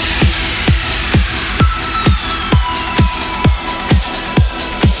 55.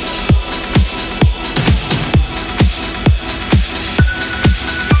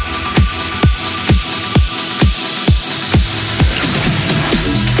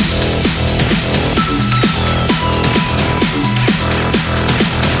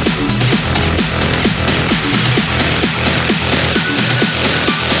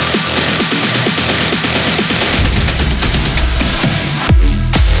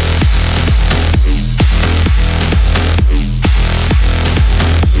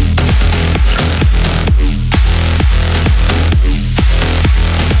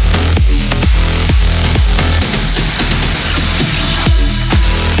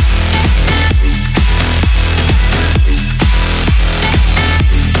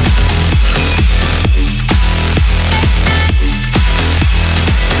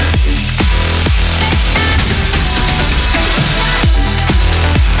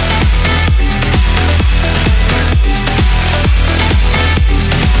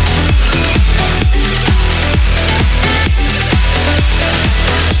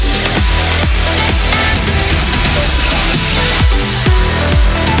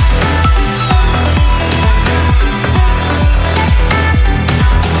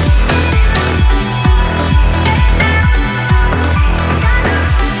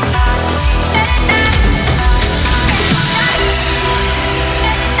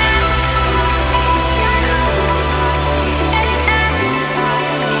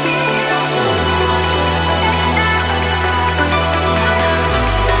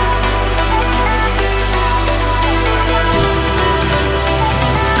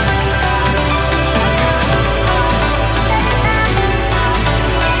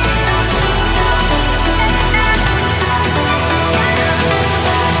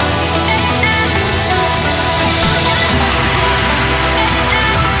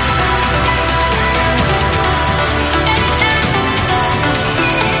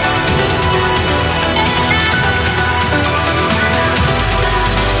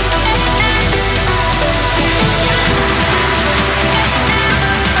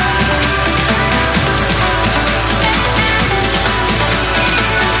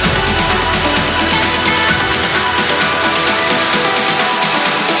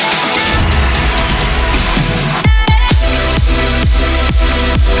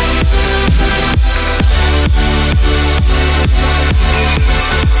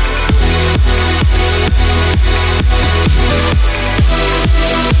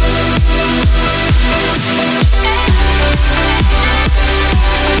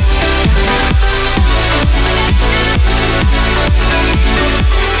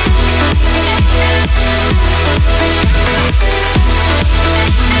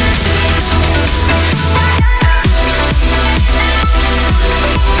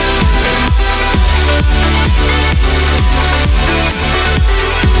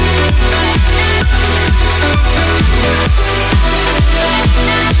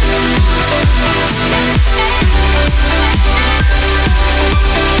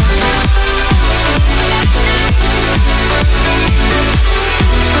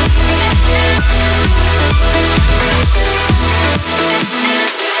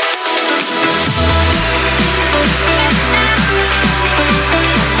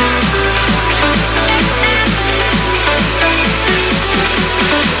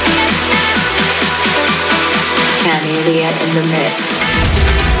 KANALLIA in the mix.